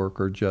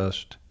caseworker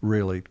just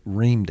really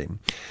reamed him.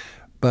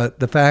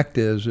 But the fact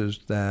is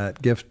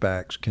that gift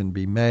backs can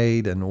be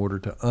made in order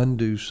to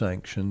undo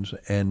sanctions,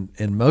 and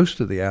in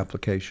most of the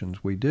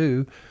applications we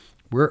do,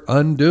 we're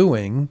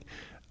undoing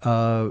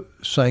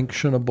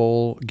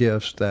sanctionable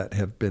gifts that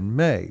have been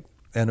made.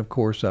 And of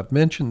course, I've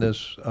mentioned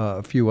this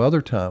a few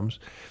other times,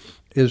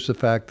 is the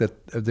fact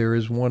that there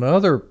is one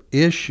other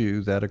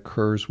issue that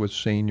occurs with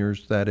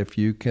seniors that if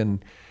you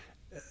can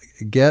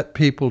get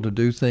people to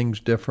do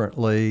things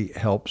differently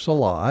helps a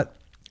lot,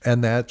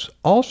 and that's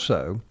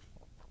also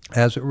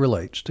as it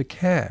relates to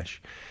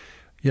cash.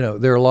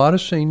 There are a lot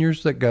of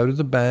seniors that go to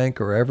the bank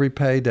or every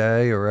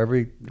payday or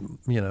every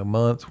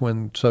month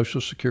when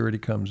Social Security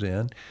comes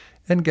in,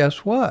 and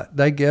guess what?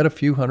 They get a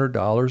few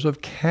 $100s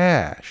of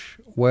cash.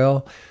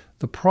 Well,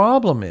 the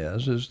problem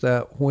is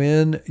that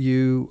when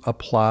you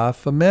apply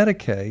for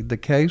Medicaid, the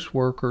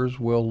caseworkers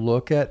will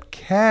look at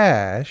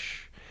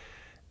cash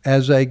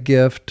as a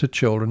gift to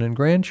children and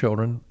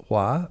grandchildren.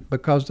 Why?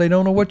 Because they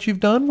don't know what you've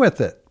done with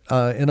it.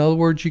 In other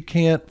words, you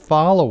can't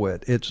follow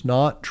it. It's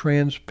not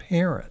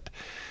transparent.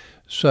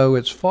 So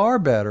it's far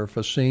better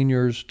for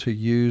seniors to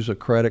use a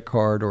credit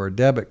card or a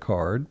debit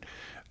card.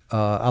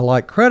 I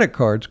like credit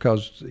cards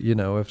because,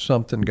 if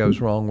something goes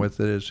wrong with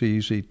it, it's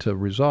easy to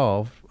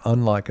resolve,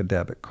 unlike a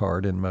debit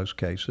card in most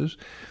cases.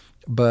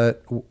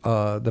 But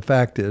the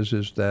fact is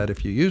that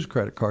if you use a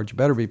credit card, you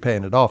better be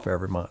paying it off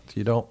every month.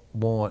 You don't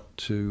want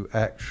to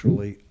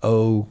actually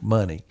owe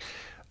money.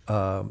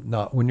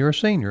 Not when you're a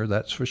senior,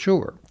 that's for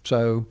sure.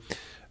 So,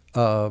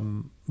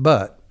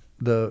 but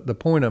the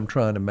point I'm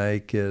trying to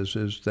make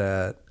is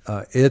that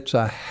it's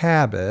a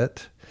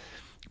habit,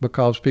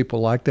 because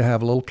people like to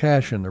have a little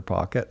cash in their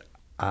pocket.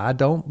 I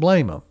don't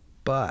blame them,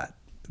 but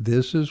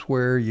this is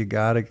where you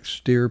got to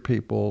steer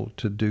people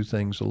to do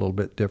things a little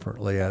bit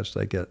differently as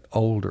they get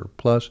older.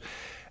 Plus,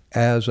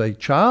 as a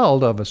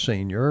child of a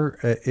senior,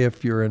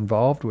 if you're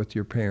involved with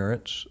your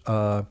parents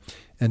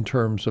in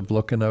terms of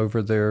looking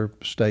over their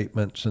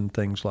statements and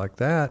things like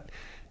that,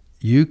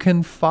 you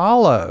can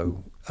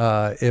follow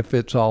if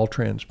it's all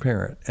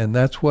transparent. And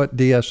that's what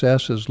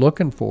DSS is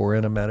looking for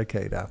in a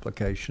Medicaid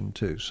application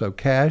too. So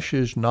cash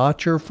is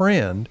not your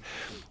friend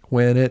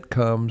when it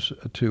comes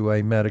to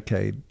a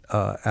Medicaid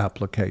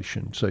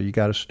application. So you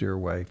got to steer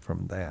away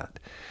from that.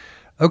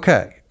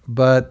 Okay,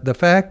 But the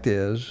fact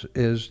is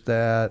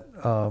that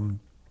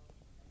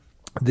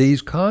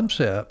these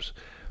concepts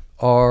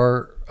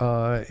are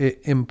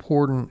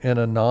important in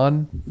a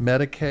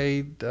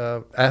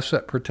non-Medicaid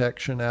asset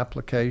protection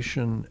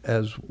application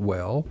as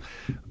well.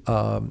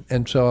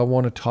 And so I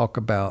want to talk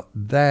about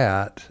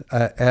that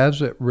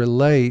as it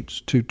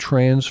relates to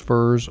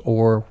transfers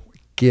or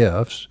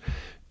gifts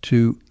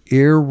to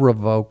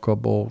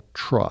irrevocable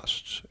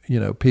trusts.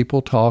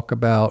 People talk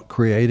about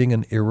creating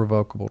an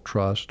irrevocable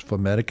trust for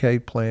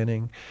Medicaid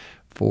planning,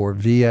 for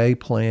VA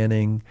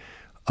planning,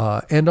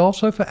 and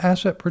also for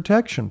asset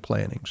protection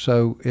planning.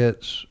 So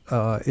it's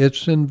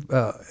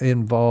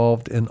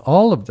involved in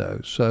all of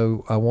those.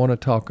 So I want to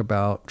talk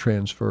about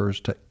transfers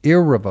to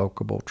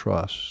irrevocable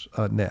trusts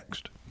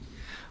next.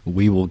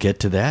 We will get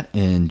to that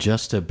in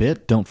just a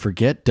bit. Don't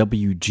forget,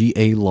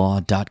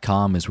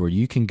 WGALaw.com is where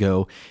you can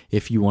go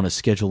if you want to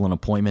schedule an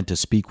appointment to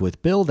speak with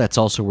Bill. That's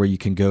also where you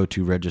can go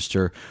to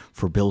register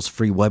for Bill's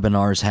free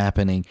webinars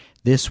happening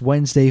this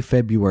Wednesday,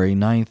 February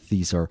 9th.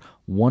 These are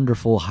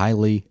wonderful,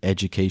 highly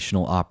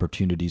educational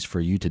opportunities for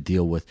you to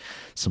deal with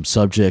some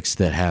subjects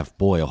that have,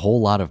 a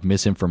whole lot of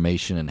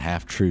misinformation and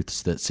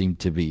half-truths that seem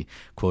to be,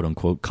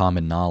 quote-unquote,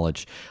 common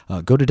knowledge.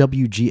 Go to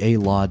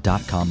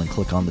WGALaw.com and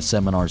click on the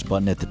seminars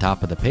button at the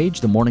top of the page.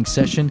 The morning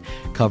session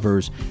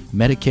covers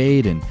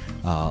Medicaid and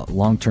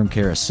long-term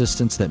care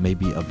assistance that may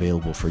be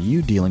available for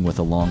you dealing with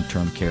a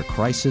long-term care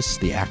crisis.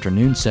 The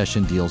afternoon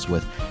session deals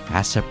with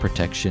asset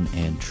protection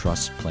and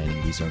trust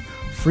planning. These are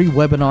free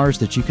webinars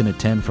that you can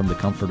attend from the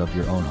comfort of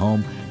your own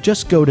home.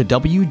 Just go to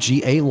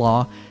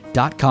WGALaw.com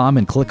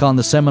and click on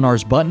the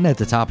seminars button at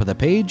the top of the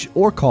page,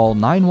 or call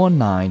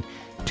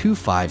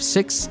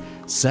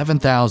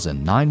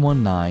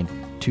 919-256-7000.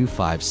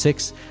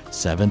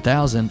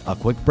 919-256-7000. A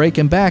quick break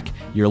and back.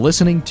 You're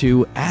listening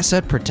to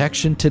Asset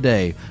Protection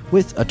Today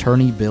with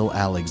attorney Bill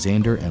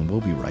Alexander, and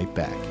we'll be right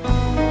back.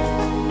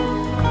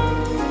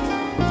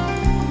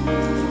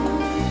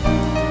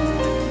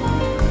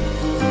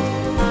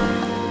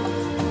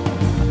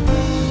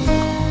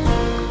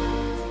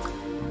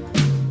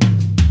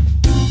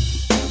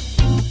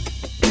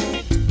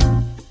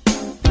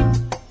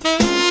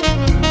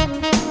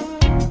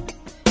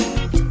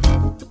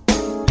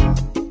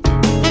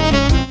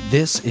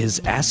 This is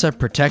Asset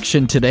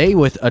Protection Today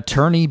with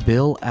attorney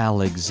Bill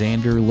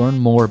Alexander. Learn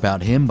more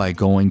about him by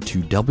going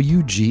to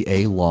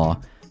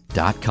WGALaw.com.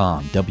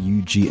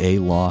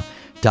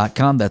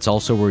 WGALaw.com. That's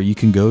also where you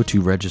can go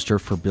to register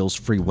for Bill's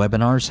free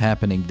webinars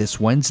happening this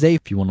Wednesday.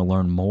 If you want to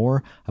learn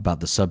more about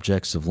the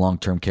subjects of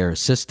long-term care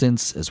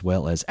assistance, as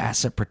well as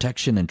asset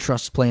protection and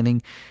trust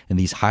planning, and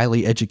these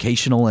highly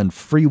educational and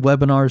free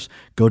webinars,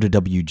 go to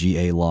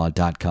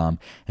WGALaw.com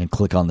and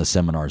click on the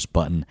seminars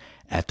button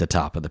at the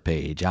top of the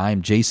page.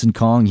 I'm Jason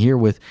Kong here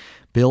with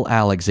Bill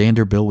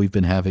Alexander. Bill, we've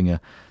been having a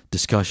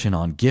discussion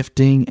on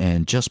gifting,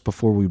 and just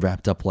before we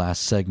wrapped up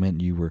last segment,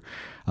 you were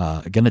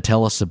going to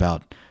tell us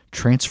about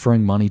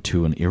transferring money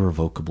to an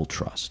irrevocable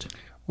trust.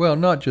 Well,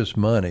 not just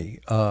money,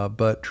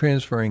 but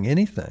transferring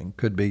anything.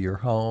 Could be your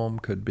home,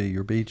 could be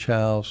your beach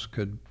house,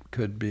 could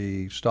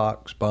be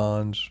stocks,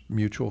 bonds,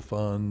 mutual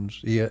funds,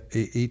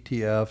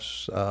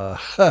 ETFs,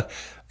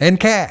 and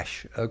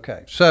cash.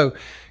 Okay, so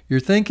you're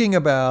thinking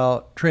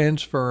about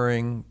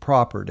transferring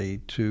property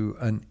to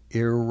an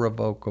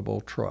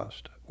irrevocable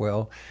trust.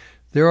 Well,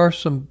 there are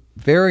some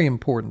very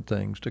important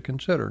things to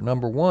consider.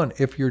 Number one,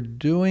 if you're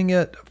doing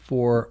it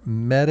for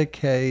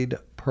Medicaid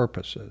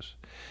purposes,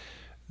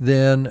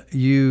 then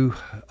you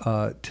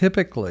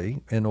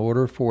typically, in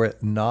order for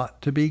it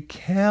not to be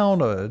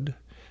counted,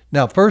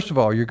 now, first of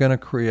all, you're going to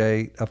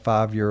create a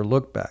 5-year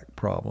look-back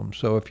problem.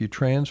 So if you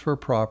transfer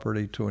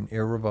property to an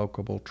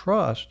irrevocable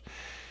trust,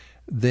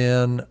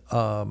 then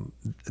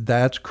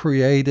that's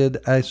created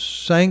a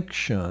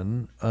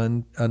sanction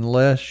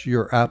unless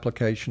your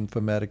application for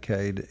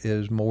Medicaid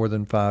is more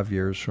than 5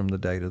 years from the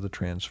date of the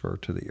transfer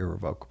to the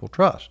irrevocable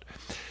trust.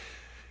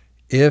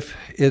 If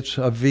it's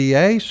a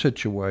VA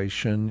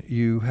situation,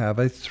 you have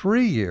a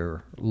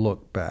 3-year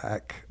look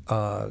back.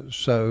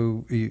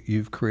 So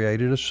you've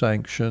created a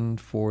sanction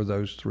for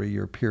those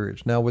 3-year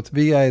periods. Now with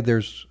VA,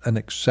 there's an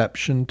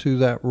exception to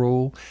that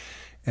rule,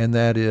 and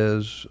that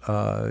is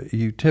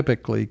you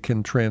typically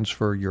can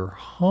transfer your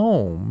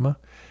home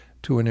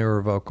to an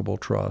irrevocable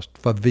trust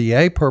for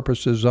VA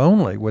purposes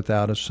only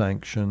without a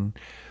sanction,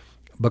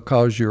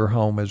 because your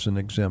home is an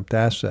exempt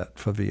asset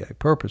for VA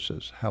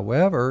purposes.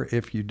 However,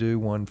 if you do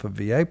one for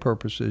VA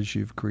purposes,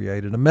 you've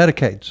created a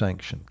Medicaid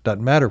sanction.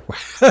 Doesn't matter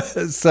what.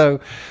 So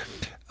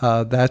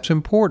that's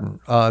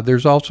important.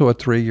 There's also a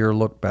 3-year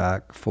look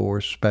back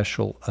for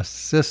special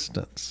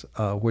assistance,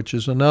 which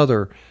is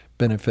another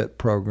benefit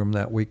program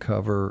that we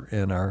cover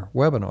in our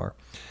webinar.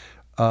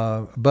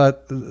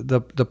 But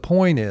the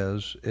point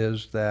is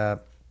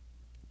that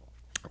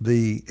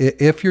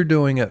if you're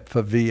doing it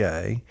for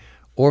VA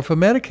or for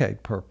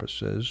Medicaid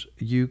purposes,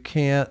 you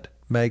can't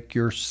make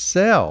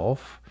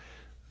yourself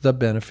the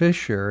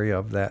beneficiary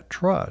of that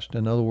trust.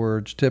 In other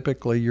words,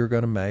 typically you're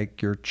going to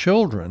make your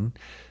children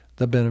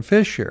the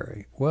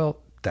beneficiary. Well,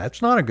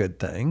 that's not a good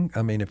thing.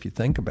 I mean, if you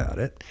think about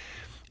it.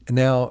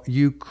 Now,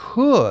 you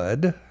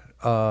could,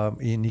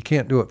 and you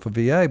can't do it for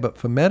VA, but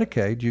for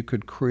Medicaid, you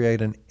could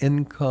create an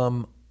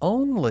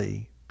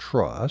income-only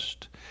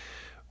trust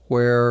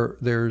where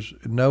there's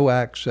no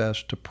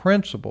access to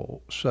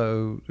principal.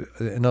 So,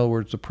 in other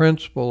words, the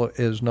principal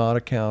is not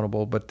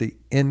accountable, but the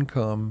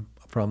income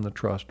from the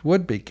trust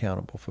would be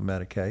accountable for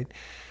Medicaid.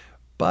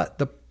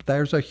 But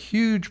there's a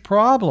huge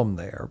problem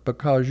there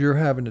because you're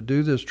having to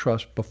do this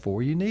trust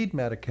before you need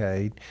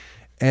Medicaid,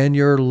 and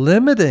you're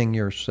limiting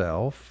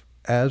yourself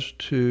as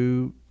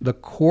to the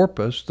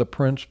corpus, the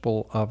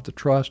principle of the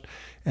trust.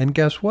 And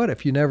guess what?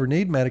 If you never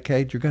need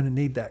Medicaid, you're going to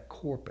need that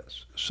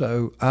corpus.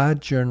 So I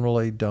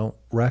generally don't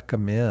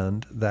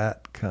recommend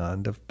that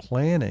kind of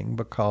planning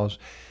because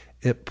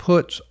it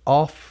puts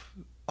off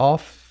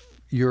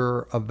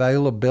your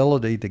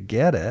availability to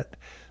get it,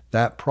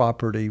 that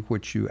property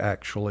which you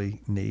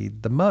actually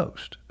need the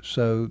most.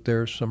 So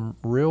there's some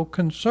real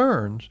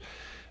concerns.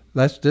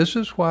 This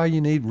is why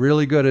you need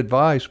really good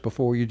advice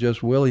before you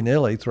just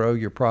willy-nilly throw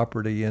your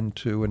property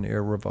into an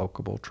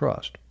irrevocable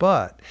trust.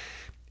 But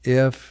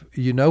if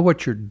you know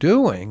what you're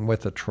doing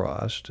with a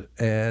trust,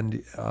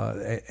 and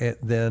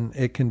then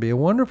it can be a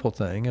wonderful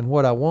thing. And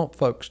what I want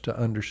folks to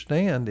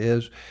understand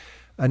is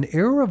an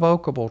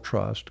irrevocable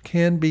trust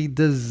can be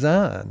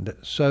designed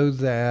so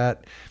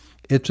that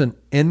it's an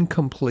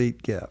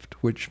incomplete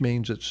gift, which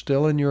means it's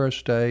still in your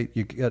estate.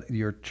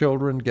 Your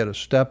children get a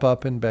step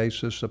up in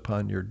basis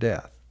upon your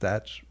death.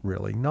 That's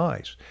really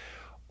nice.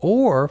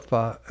 Or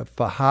for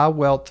high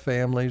wealth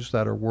families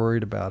that are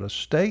worried about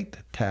estate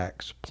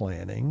tax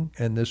planning,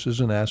 and this is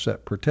an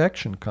asset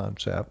protection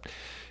concept,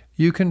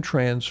 you can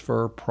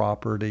transfer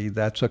property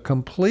that's a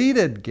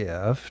completed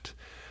gift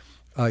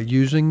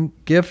using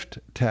gift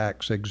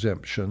tax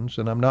exemptions.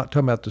 And I'm not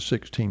talking about the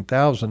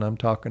 $16,000. I'm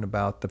talking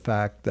about the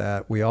fact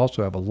that we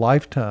also have a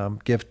lifetime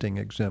gifting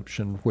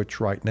exemption,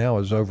 which right now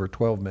is over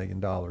 $12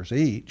 million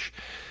each.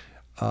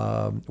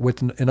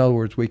 In other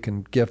words, we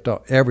can gift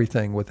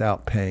everything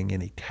without paying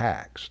any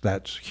tax.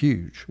 That's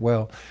huge.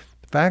 Well,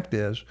 the fact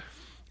is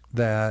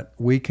that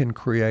we can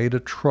create a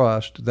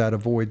trust that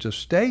avoids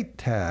estate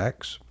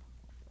tax,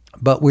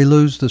 but we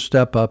lose the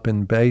step up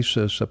in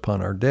basis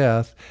upon our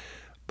death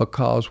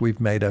because we've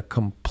made a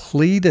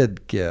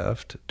completed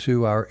gift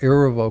to our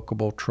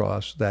irrevocable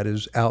trust that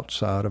is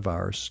outside of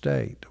our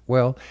estate.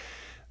 Well,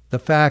 the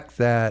fact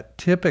that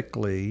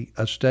typically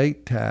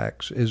estate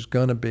tax is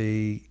going to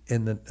be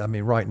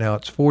right now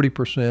it's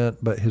 40%,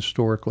 but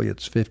historically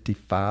it's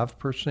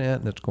 55%,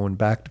 and it's going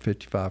back to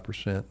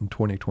 55% in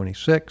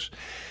 2026.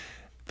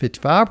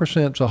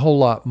 55% is a whole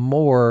lot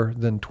more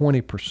than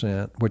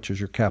 20%, which is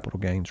your capital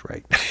gains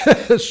rate.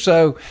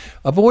 So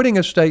avoiding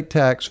estate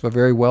tax for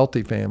very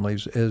wealthy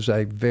families is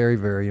a very,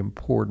 very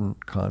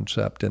important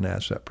concept in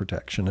asset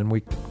protection, and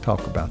we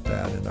talk about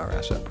that in our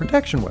asset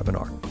protection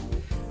webinar.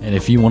 And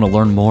if you want to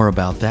learn more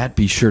about that,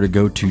 be sure to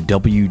go to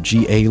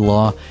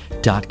WGALaw.com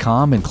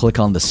and click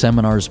on the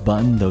seminars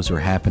button. Those are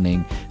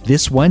happening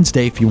this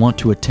Wednesday. If you want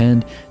to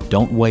attend,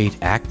 don't wait.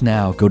 Act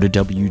now. Go to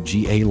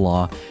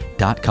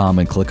WGALaw.com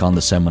and click on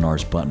the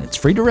seminars button. It's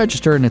free to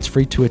register and it's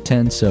free to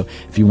attend. So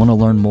if you want to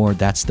learn more,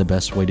 that's the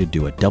best way to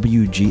do it.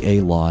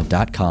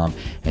 WGALaw.com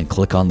and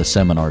click on the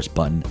seminars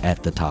button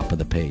at the top of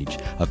the page.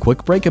 A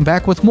quick break and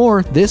back with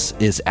more. This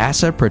is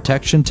Asset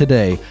Protection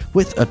Today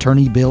with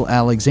attorney Bill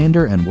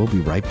Alexander, and we'll be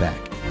right back.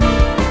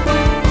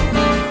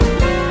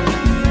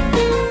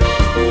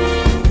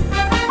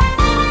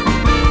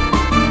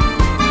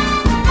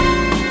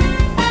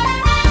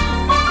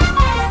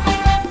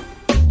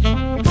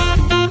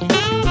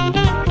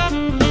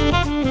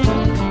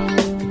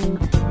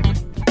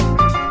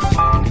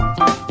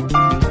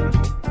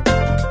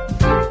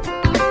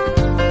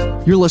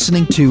 You're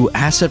listening to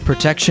Asset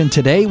Protection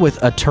Today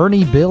with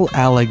attorney Bill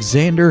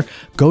Alexander.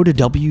 Go to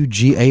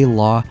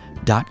WGALaw.com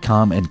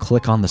and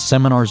click on the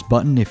seminars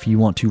button if you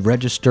want to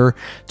register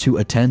to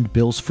attend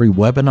Bill's free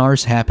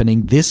webinars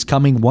happening this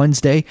coming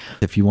Wednesday.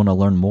 If you want to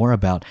learn more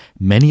about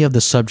many of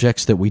the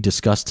subjects that we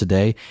discussed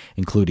today,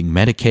 including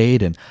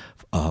Medicaid and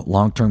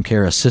long-term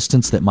care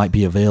assistance that might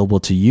be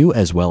available to you,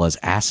 as well as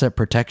asset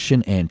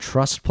protection and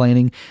trust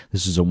planning,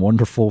 this is a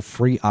wonderful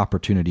free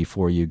opportunity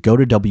for you. Go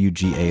to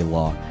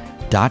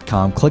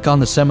WGALaw.com. Click on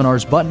the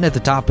seminars button at the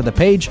top of the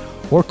page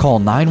or call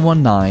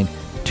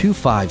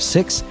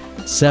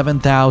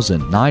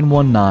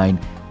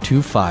 919-256-7000.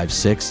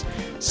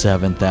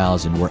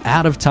 919-256-7000. We're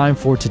out of time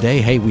for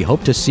today. Hey, we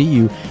hope to see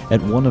you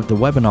at one of the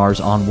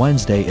webinars on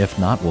Wednesday. If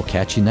not, we'll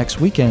catch you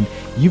next weekend.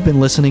 You've been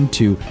listening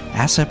to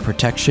Asset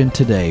Protection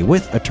Today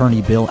with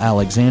attorney Bill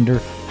Alexander.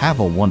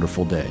 Have a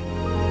wonderful day.